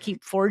just got to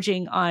keep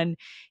forging on,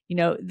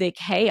 the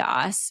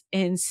chaos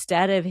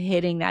instead of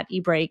hitting that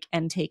e-brake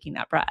and taking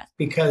that breath?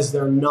 Because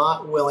they're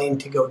not willing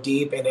to go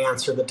deep and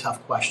answer the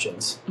tough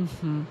questions.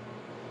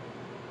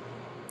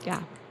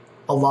 Yeah.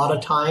 A lot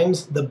of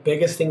times, the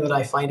biggest thing that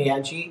I find,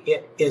 Angie,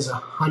 it is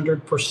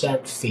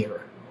 100%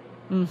 fear.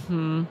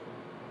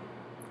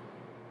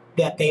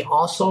 That they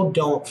also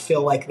don't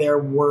feel like they're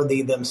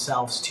worthy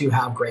themselves to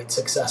have great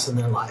success in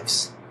their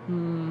lives.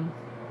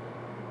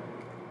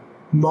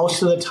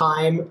 Most of the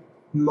time,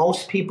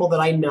 most people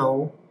that I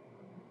know,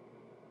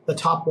 the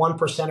top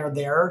 1% are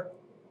there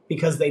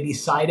because they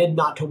decided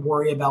not to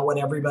worry about what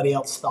everybody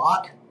else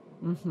thought.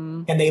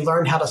 And they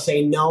learned how to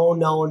say no,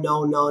 no,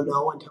 no, no,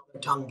 no until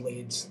their tongue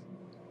bleeds.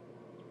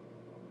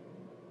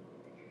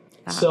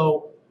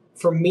 So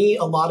for me,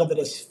 a lot of it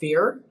is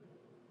fear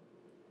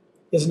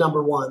is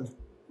number one.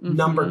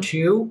 Number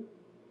two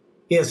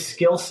is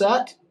skill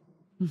set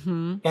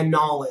and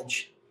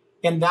knowledge.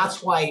 And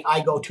that's why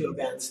I go to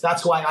events.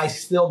 That's why I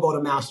still go to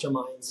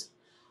masterminds.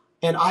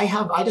 And I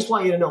just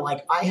want you to know,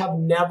 like, I have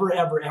never,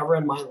 ever, ever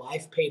in my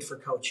life paid for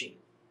coaching.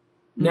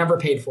 Never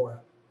paid for it.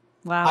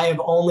 Wow. I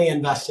have only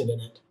invested in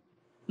it.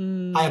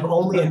 I have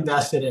only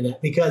invested in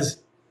it,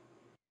 because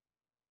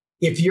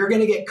if you're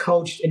going to get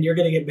coached and you're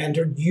going to get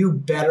mentored, you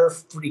better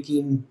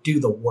freaking do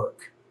the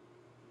work.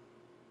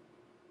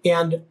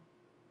 And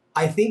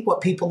I think what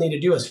people need to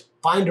do is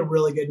find a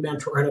really good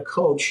mentor and a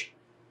coach,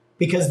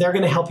 because they're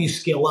going to help you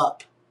scale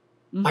up.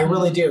 I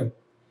really do.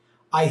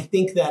 I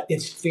think that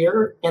it's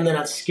fear and then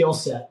it's skill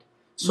set.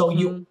 So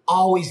you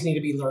always need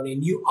to be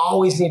learning. You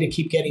always need to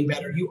keep getting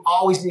better. You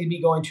always need to be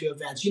going to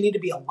events. You need to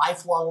be a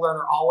lifelong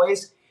learner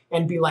always,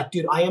 and be like,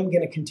 dude, I am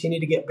going to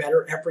continue to get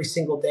better every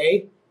single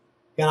day,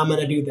 and I'm going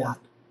to do that.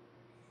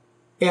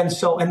 And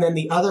then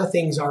the other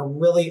things are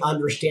really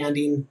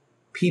understanding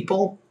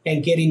people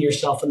and getting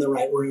yourself in the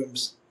right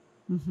rooms.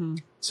 Mm-hmm.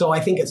 So I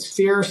think it's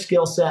fear,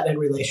 skill set, and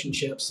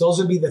relationships. Those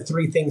would be the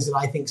three things that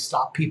I think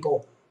stop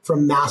people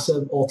from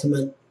massive,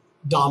 ultimate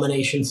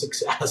domination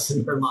success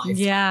in their life.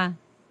 Yeah,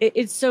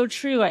 it's so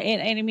true.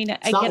 And I mean,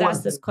 I get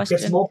asked this question.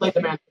 It's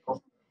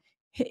multidimensional.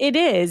 It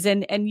is.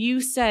 And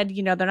you said,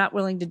 they're not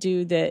willing to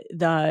do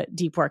the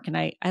deep work. And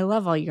I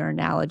love all your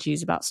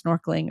analogies about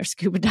snorkeling or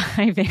scuba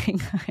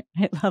diving.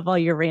 I love all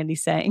your Randy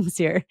sayings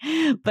here,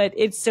 but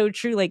it's so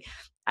true. Like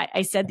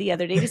I said the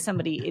other day to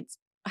somebody, it's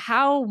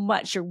how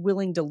much you're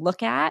willing to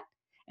look at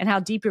and how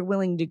deep you're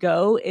willing to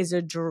go is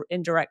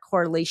in direct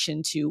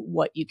correlation to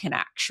what you can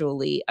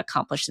actually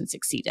accomplish and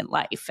succeed in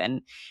life.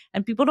 And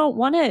people don't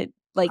want to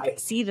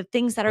see the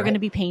things that are going to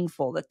be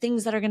painful, the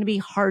things that are going to be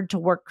hard to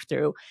work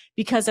through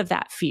because of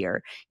that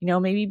fear,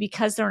 maybe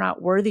because they're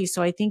not worthy.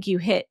 So I think you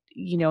hit,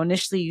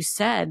 initially you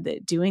said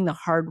that doing the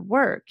hard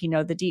work,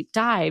 the deep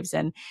dives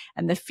and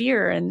the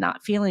fear and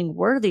not feeling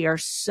worthy are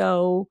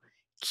so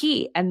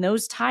key. And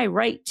those tie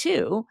right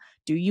to,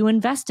 do you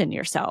invest in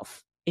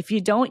yourself? If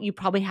you don't, you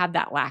probably have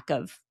that lack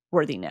of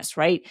worthiness,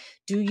 right?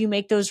 Do you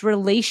make those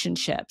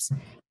relationships?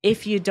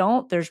 If you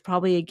don't, there's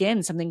probably,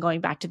 again, something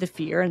going back to the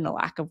fear and the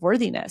lack of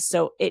worthiness.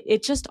 So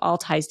it just all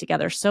ties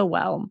together so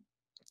well.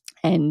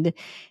 And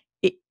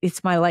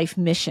it's my life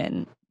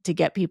mission to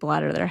get people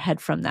out of their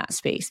head from that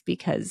space,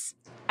 because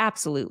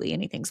absolutely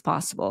anything's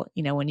possible,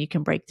 when you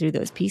can break through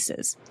those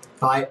pieces.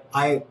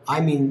 I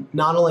mean,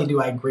 not only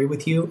do I agree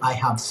with you, I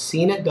have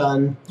seen it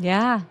done.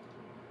 Yeah.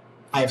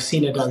 I have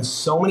seen it done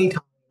so many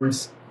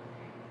times.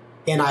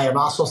 And I have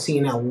also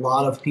seen a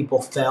lot of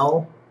people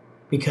fail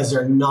because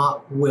they're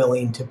not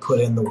willing to put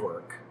in the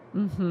work.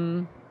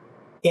 Mm-hmm.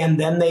 And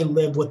then they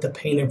live with the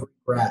pain of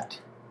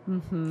regret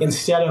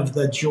instead of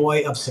the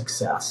joy of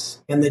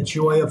success and the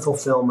joy of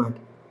fulfillment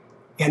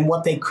and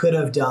what they could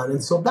have done.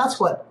 And so that's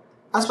what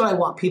I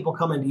want people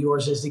coming to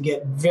yours, is to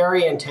get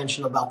very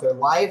intentional about their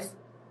life,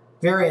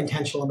 very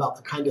intentional about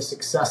the kind of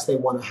success they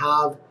want to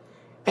have.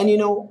 And,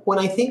 when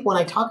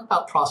I talk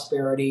about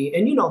prosperity,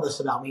 and this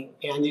about me,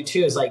 Angie,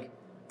 too, is like,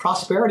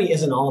 prosperity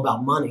isn't all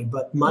about money,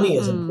 but money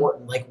is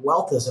important. Like,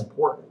 wealth is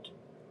important.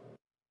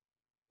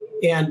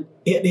 And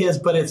it is,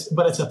 but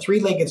it's a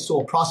three-legged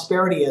stool.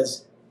 Prosperity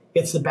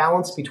it's the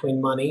balance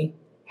between money,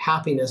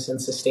 happiness, and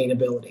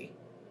sustainability.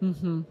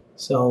 Mm-hmm.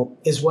 So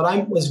is what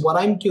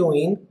I'm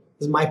doing,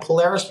 is my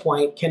Polaris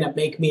point, can it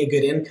make me a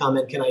good income,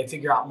 and can I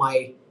figure out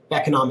my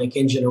economic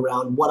engine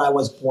around what I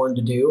was born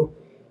to do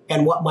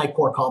and what my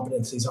core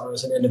competencies are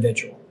as an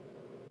individual.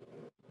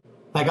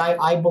 Like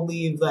I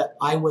believe that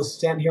I was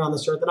sent here on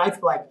this earth, and I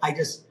feel like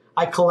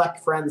I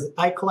collect friends.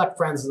 I collect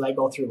friends as I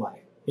go through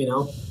life,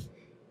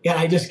 and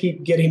I just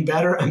keep getting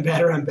better and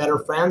better and better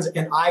friends.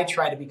 And I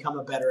try to become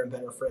a better and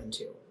better friend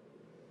too.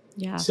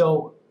 Yeah.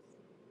 So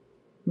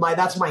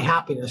that's my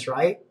happiness,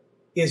 right?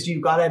 Is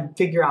you got to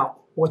figure out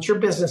what's your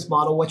business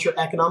model, what's your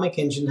economic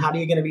engine, how are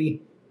you going to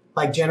be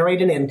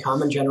generate an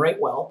income and generate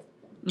wealth?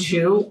 Mm-hmm.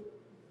 2,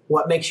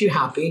 what makes you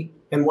happy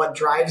and what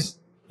drives,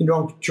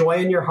 joy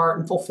in your heart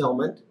and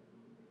fulfillment.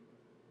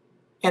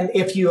 And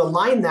if you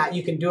align that,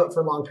 you can do it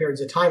for long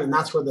periods of time. And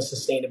that's where the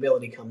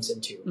sustainability comes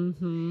into.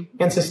 Mm-hmm.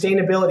 And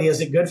sustainability,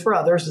 is it good for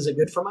others? Is it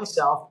good for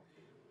myself?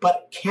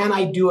 But can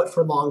I do it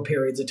for long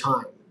periods of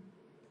time?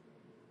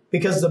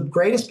 Because the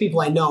greatest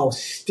people I know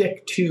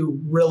stick to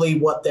really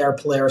what their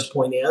Polaris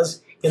point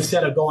is,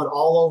 instead of going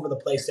all over the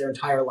place their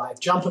entire life,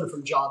 jumping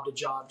from job to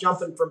job,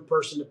 jumping from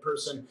person to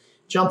person,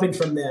 jumping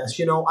from this.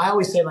 I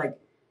always say,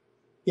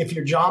 if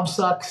your job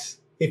sucks,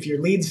 if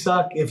your leads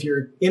suck, if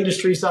your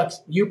industry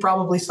sucks, you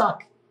probably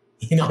suck.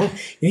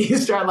 You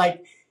start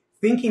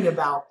thinking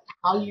about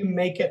how you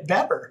make it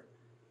better.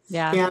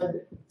 Yeah.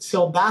 And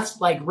so that's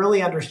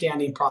really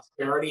understanding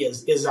prosperity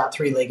is that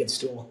three-legged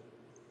stool.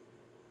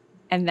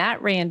 And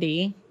that,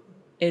 Randy,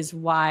 is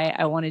why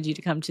I wanted you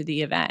to come to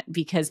the event,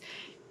 because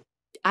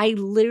I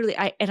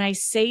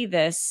say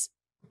this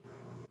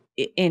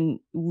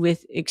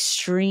with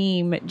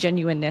extreme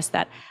genuineness,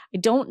 that I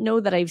don't know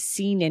that I've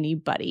seen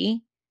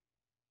anybody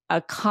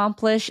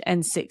accomplish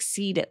and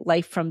succeed at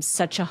life from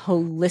such a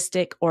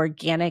holistic,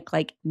 organic,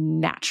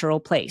 natural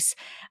place.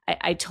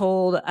 I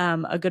told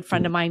a good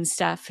friend of mine,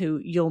 Steph,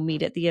 who you'll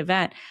meet at the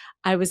event,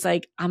 I was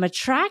like, I'm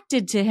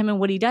attracted to him and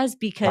what he does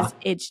because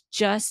it's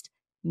just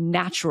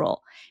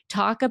natural.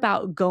 Talk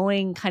about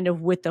going kind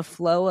of with the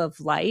flow of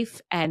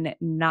life and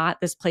not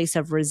this place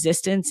of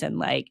resistance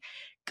and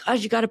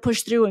gosh, you got to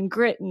push through and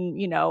grit and,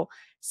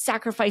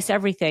 sacrifice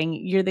everything.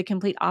 You're the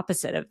complete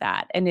opposite of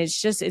that. And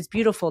it's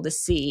beautiful to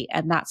see.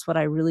 And that's what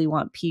I really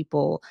want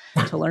people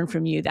to learn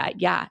from you, that,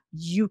 yeah,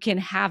 you can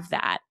have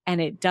that. And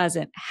it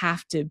doesn't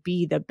have to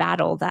be the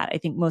battle that I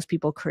think most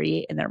people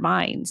create in their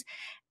minds.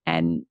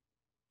 And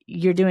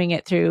you're doing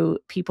it through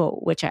people,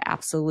 which I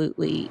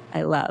really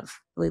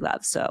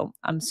love. So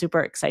I'm super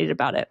excited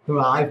about it.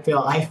 Well, I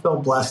feel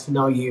blessed to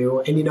know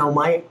you. And,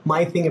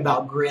 my thing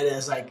about grit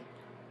is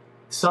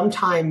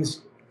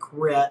sometimes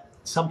grit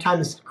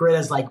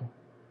is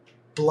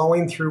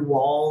blowing through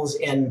walls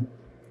and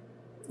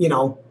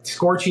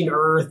scorching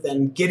earth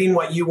and getting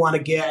what you want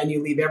to get, and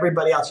you leave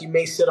everybody else. You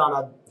may sit on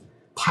a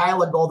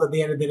pile of gold at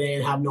the end of the day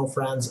and have no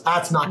friends.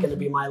 That's not going to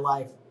be my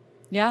life.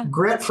 Yeah.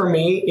 Grit for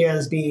me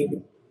is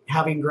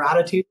having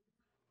gratitude,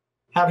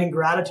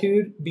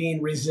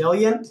 being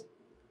resilient,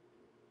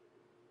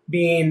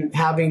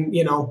 having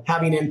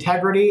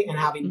integrity, and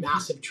having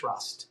massive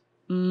trust.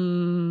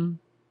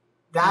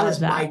 That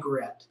is my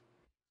grit.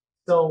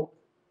 So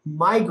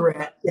my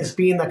grit is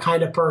being the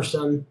kind of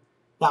person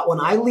that when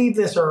I leave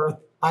this earth,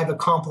 I've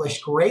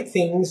accomplished great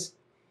things,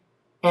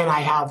 and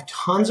I have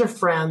tons of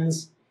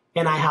friends,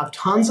 and I have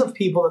tons of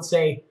people that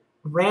say,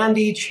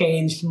 Randy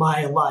changed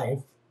my life,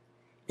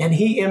 and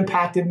he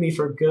impacted me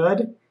for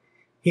good.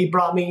 He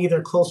brought me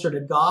either closer to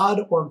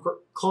God or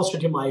closer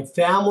to my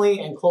family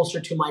and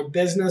closer to my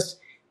business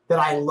that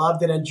I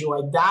loved and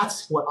enjoyed.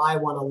 That's what I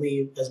want to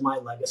leave as my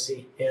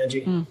legacy,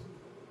 Angie.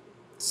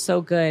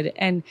 So good.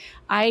 And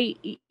I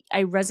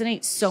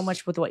resonate so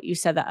much with what you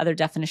said, the other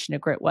definition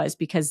of grit was,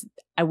 because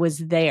I was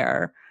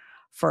there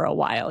for a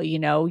while,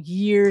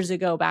 years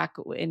ago, back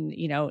in,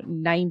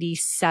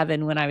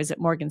 97, when I was at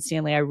Morgan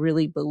Stanley. I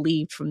really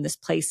believed from this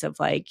place of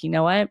like, you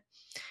know what?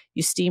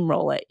 You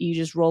steamroll it. You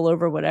just roll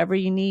over whatever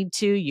you need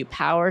to, you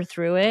power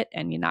through it,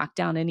 and you knock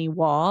down any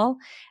wall.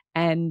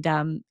 And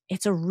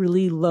it's a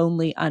really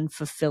lonely,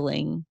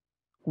 unfulfilling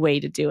way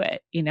to do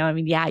it.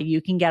 Yeah,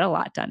 you can get a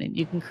lot done and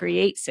you can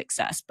create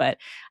success, but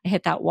I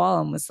hit that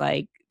wall and was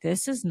like,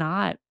 this is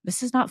not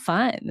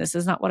fun. This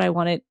is not what I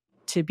want it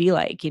to be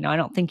like. I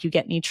don't think you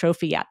get any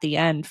trophy at the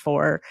end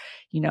for,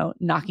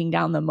 knocking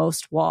down the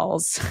most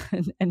walls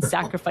and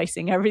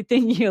sacrificing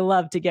everything you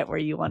love to get where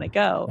you want to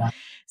go. Yeah.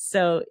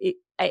 So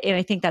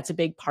I think that's a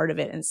big part of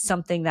it. And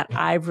something that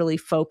I've really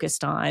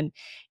focused on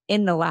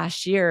in the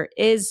last year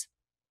is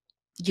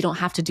you don't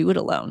have to do it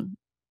alone.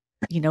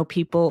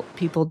 People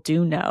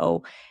do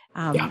know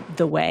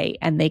the way,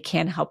 and they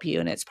can help you.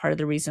 And it's part of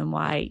the reason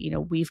why,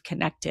 we've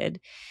connected,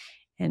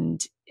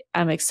 and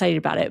I'm excited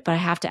about it. But I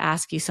have to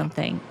ask you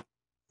something.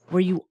 Were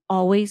you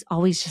always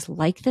just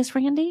like this,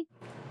 Randy?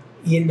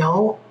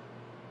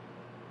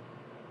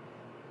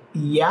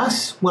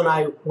 Yes. When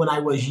I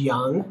was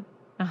young,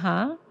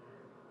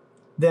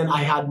 then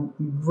I had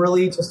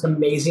really just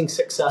amazing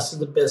success in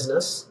the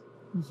business.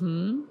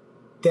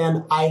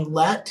 Then I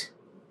let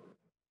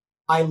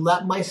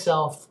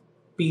myself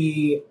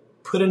be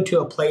put into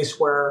a place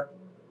where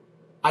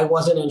I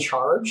wasn't in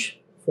charge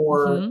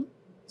for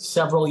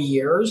several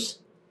years.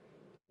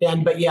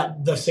 But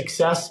yet the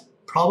success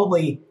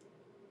probably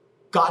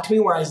got to me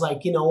where I was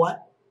like, you know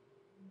what?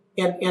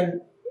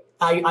 And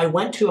I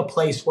went to a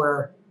place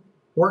where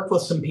worked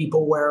with some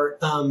people where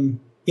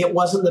it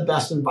wasn't the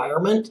best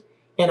environment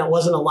and it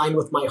wasn't aligned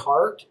with my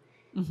heart.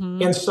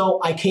 And so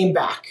I came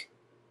back.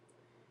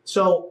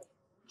 So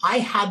I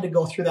had to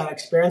go through that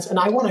experience, and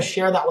I want to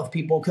share that with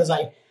people because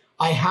I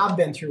have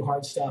been through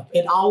hard stuff.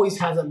 It always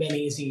hasn't been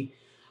easy.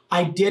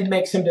 I did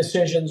make some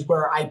decisions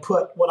where I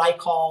put what I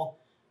call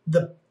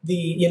the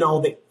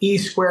E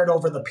squared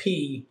over the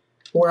P,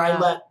 where I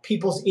let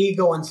people's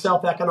ego and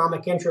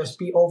self-economic interest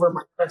be over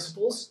my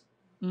principles.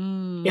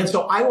 And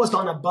so I was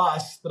on a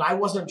bus that I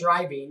wasn't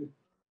driving,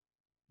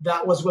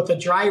 that was with a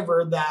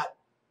driver that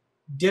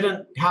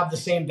didn't have the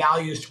same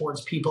values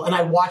towards people. And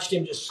I watched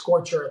him just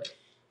scorch earth,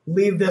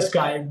 leave this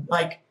guy,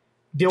 like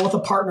deal with a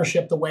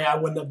partnership the way I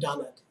wouldn't have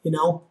done it,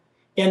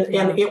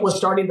 And it was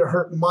starting to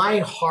hurt my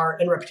heart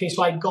and reputation.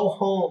 So I'd go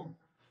home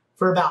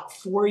for about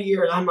 4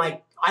 years. I'm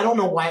like, I don't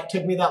know why it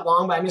took me that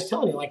long, but I'm just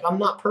telling you, like, I'm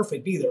not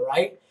perfect either,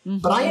 right?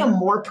 But I am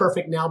more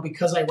perfect now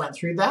because I went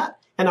through that.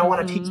 And I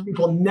want to teach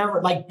people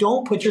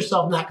don't put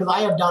yourself in that, because I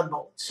have done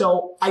both.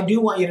 So I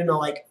do want you to know,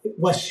 like,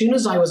 as soon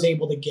as I was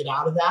able to get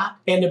out of that,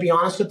 and to be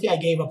honest with you, I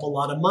gave up a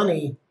lot of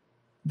money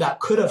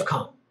that could have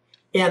come.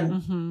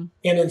 And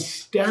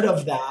instead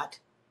of that,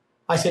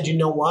 I said, you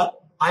know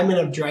what? I'm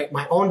going to write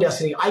my own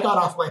destiny. I got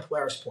off my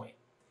Polaris point.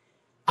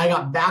 I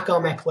got back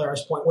on my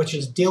Polaris point, which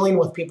is dealing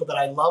with people that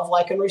I love,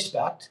 like, and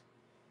respect,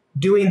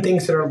 doing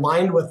things that are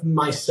aligned with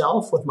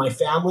myself, with my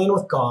family, and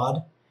with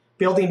God,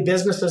 building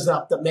businesses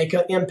up that make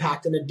an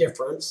impact and a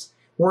difference,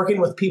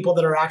 working with people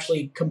that are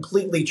actually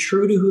completely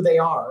true to who they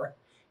are,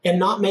 and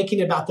not making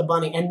it about the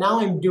money. And now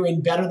I'm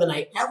doing better than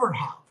I ever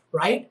have,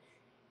 right?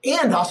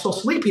 And also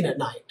sleeping at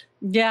night.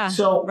 Yeah.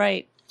 So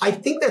right. I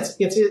think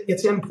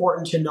it's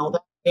important to know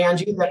that,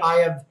 Angie, that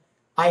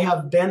I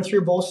have been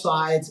through both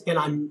sides, and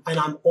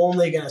I'm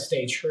only going to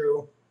stay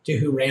true to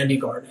who Randy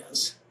Garn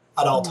is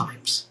at all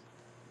times.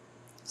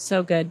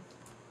 So good.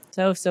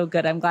 So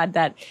good. I'm glad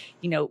that,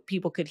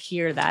 people could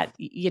hear that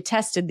you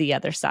tested the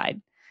other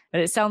side.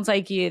 But it sounds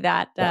like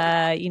that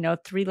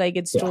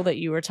three-legged stool that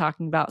you were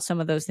talking about, some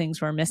of those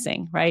things were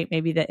missing, right?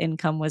 Maybe the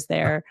income was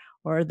there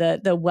or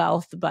the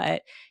wealth,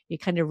 but you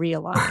kind of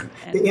realigned.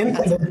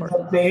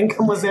 The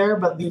income was there,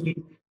 but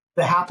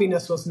the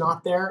happiness was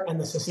not there, and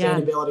the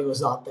sustainability was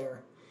not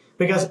there.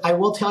 Because I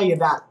will tell you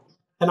that,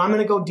 and I'm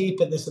going to go deep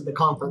at this at the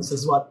conference,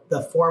 is what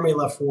the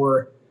formula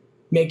for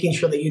making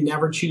sure that you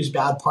never choose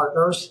bad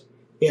partners.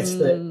 It's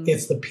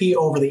the P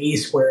over the E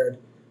squared,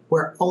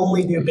 where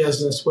only do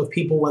business with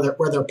people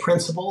where their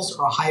principles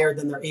are higher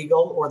than their ego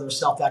or their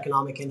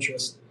self-economic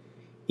interest.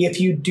 If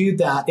you do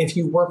that, if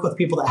you work with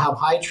people that have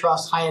high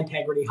trust, high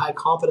integrity, high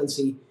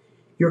competency,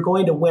 you're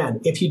going to win.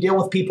 If you deal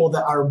with people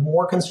that are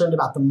more concerned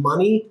about the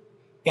money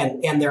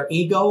and their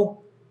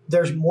ego,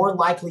 there's more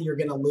likely you're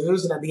going to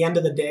lose. And at the end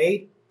of the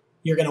day,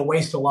 you're going to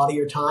waste a lot of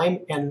your time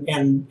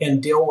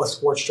and deal with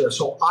scorched earth.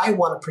 So I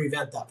want to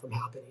prevent that from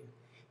happening.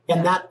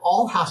 And that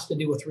all has to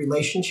do with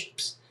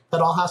relationships. That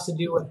all has to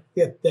do with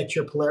that's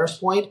your Polaris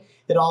point.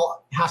 It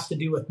all has to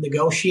do with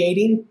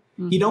negotiating.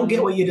 You don't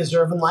get what you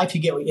deserve in life.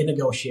 You get what you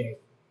negotiate.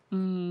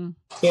 And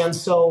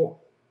so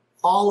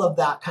all of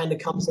that kind of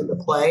comes into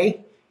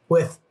play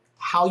with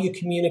how you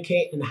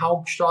communicate and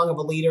how strong of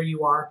a leader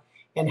you are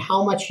and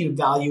how much you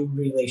value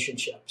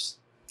relationships.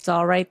 It's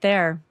all right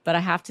there. But I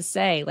have to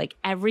say, like,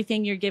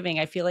 everything you're giving,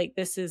 I feel like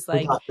this is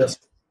like,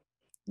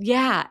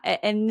 yeah.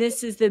 And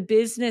this is the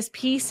business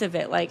piece of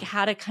it, like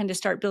how to kind of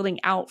start building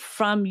out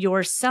from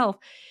yourself.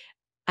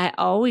 I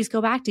always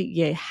go back to,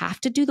 you have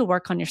to do the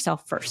work on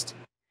yourself first.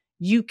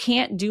 You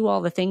can't do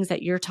all the things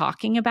that you're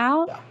talking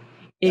about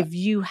if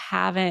you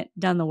haven't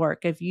done the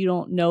work, if you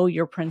don't know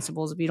your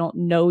principles, if you don't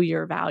know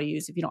your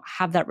values, if you don't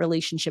have that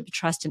relationship,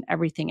 trust, and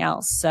everything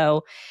else.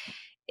 So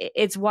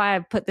it's why I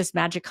put this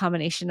magic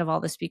combination of all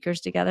the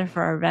speakers together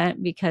for our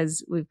event,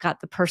 because we've got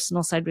the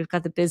personal side, we've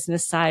got the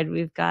business side,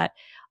 we've got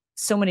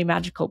so many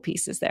magical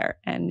pieces there,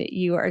 and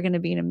you are going to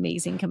be an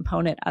amazing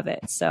component of it.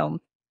 So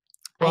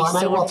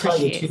I will tell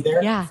you too,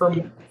 there. Yeah.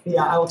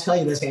 I will tell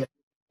you this, Angie.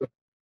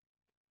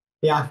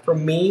 Yeah, for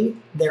me,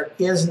 there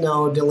is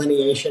no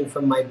delineation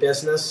from my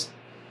business,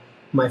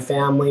 my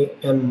family,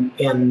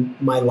 and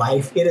my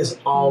life. It is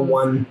all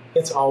one.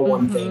 It's all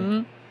one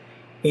thing.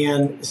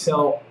 And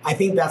so I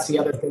think that's the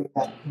other thing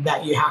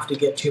that you have to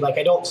get to. Like,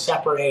 I don't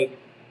separate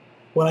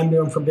what I'm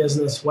doing for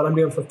business, what I'm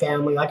doing for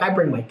family. Like, I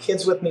bring my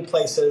kids with me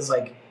places.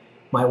 Like,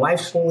 my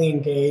wife's fully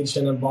engaged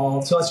and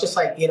involved. So it's just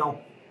like,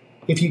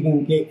 if you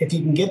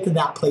can get to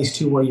that place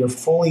too, where you're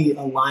fully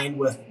aligned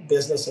with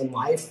business and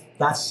life,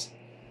 that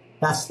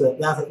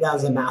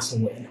is a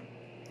massive win.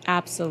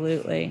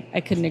 Absolutely.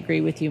 I couldn't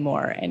agree with you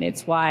more. And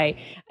it's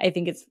why I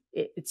think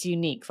it's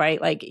unique,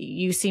 right? Like,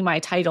 you see my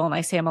title and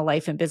I say I'm a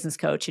life and business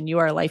coach and you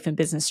are a life and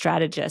business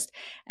strategist.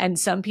 And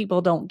some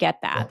people don't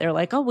get that. Yeah. They're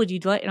like, oh, would you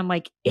do it? And I'm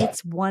like,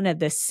 it's one of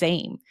the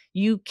same.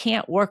 You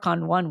can't work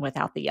on one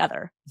without the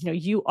other.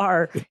 You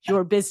are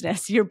your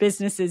business. Your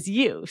business is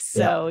you.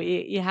 So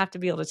you have to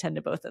be able to tend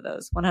to both of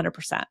those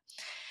 100%.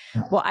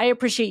 Well, I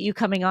appreciate you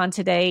coming on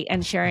today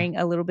and sharing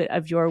a little bit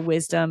of your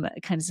wisdom,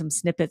 kind of some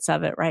snippets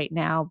of it right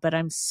now. But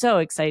I'm so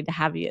excited to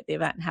have you at the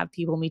event and have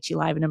people meet you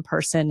live and in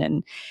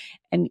person.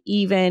 And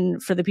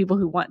even for the people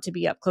who want to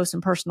be up close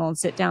and personal and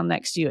sit down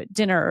next to you at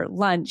dinner or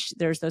lunch,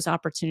 there's those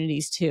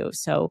opportunities too.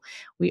 So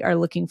we are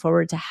looking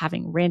forward to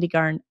having Randy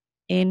Garn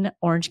in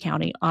Orange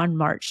County on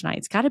March 9th.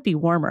 It's got to be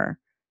warmer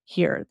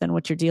here than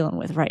what you're dealing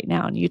with right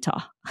now in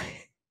Utah.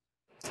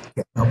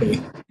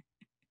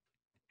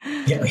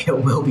 Yeah,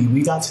 it will be.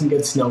 We got some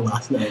good snow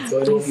last night, so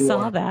it'll be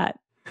warm. I saw that.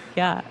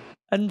 Yeah,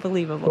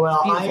 unbelievable.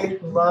 Well, I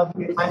love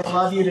you. I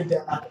love you to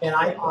death, and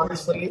I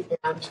honestly,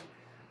 and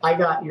I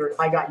got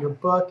your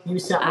book. You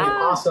sent me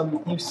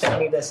You sent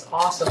me this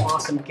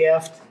awesome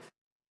gift.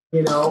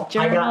 Journal.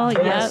 I got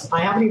this. Yep.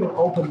 I haven't even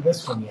opened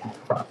this one yet.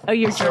 Oh,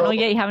 your journal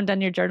yet? You haven't done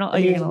your journal? Oh,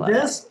 you're gonna love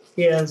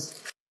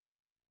this.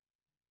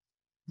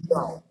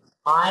 No,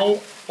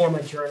 I am a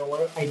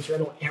journaler. I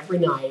journal every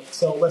night.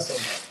 So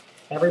listen,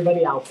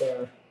 everybody out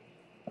there.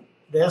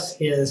 This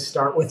is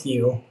Start With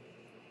You,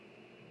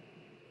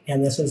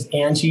 and this is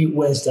Angie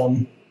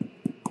Wisdom.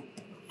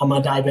 I'm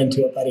going to dive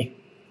into it, buddy.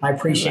 I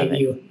appreciate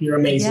you. You're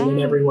amazing in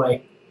every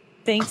way.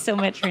 Thanks so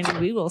much, Randy.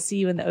 We will see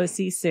you in the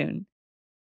OC soon.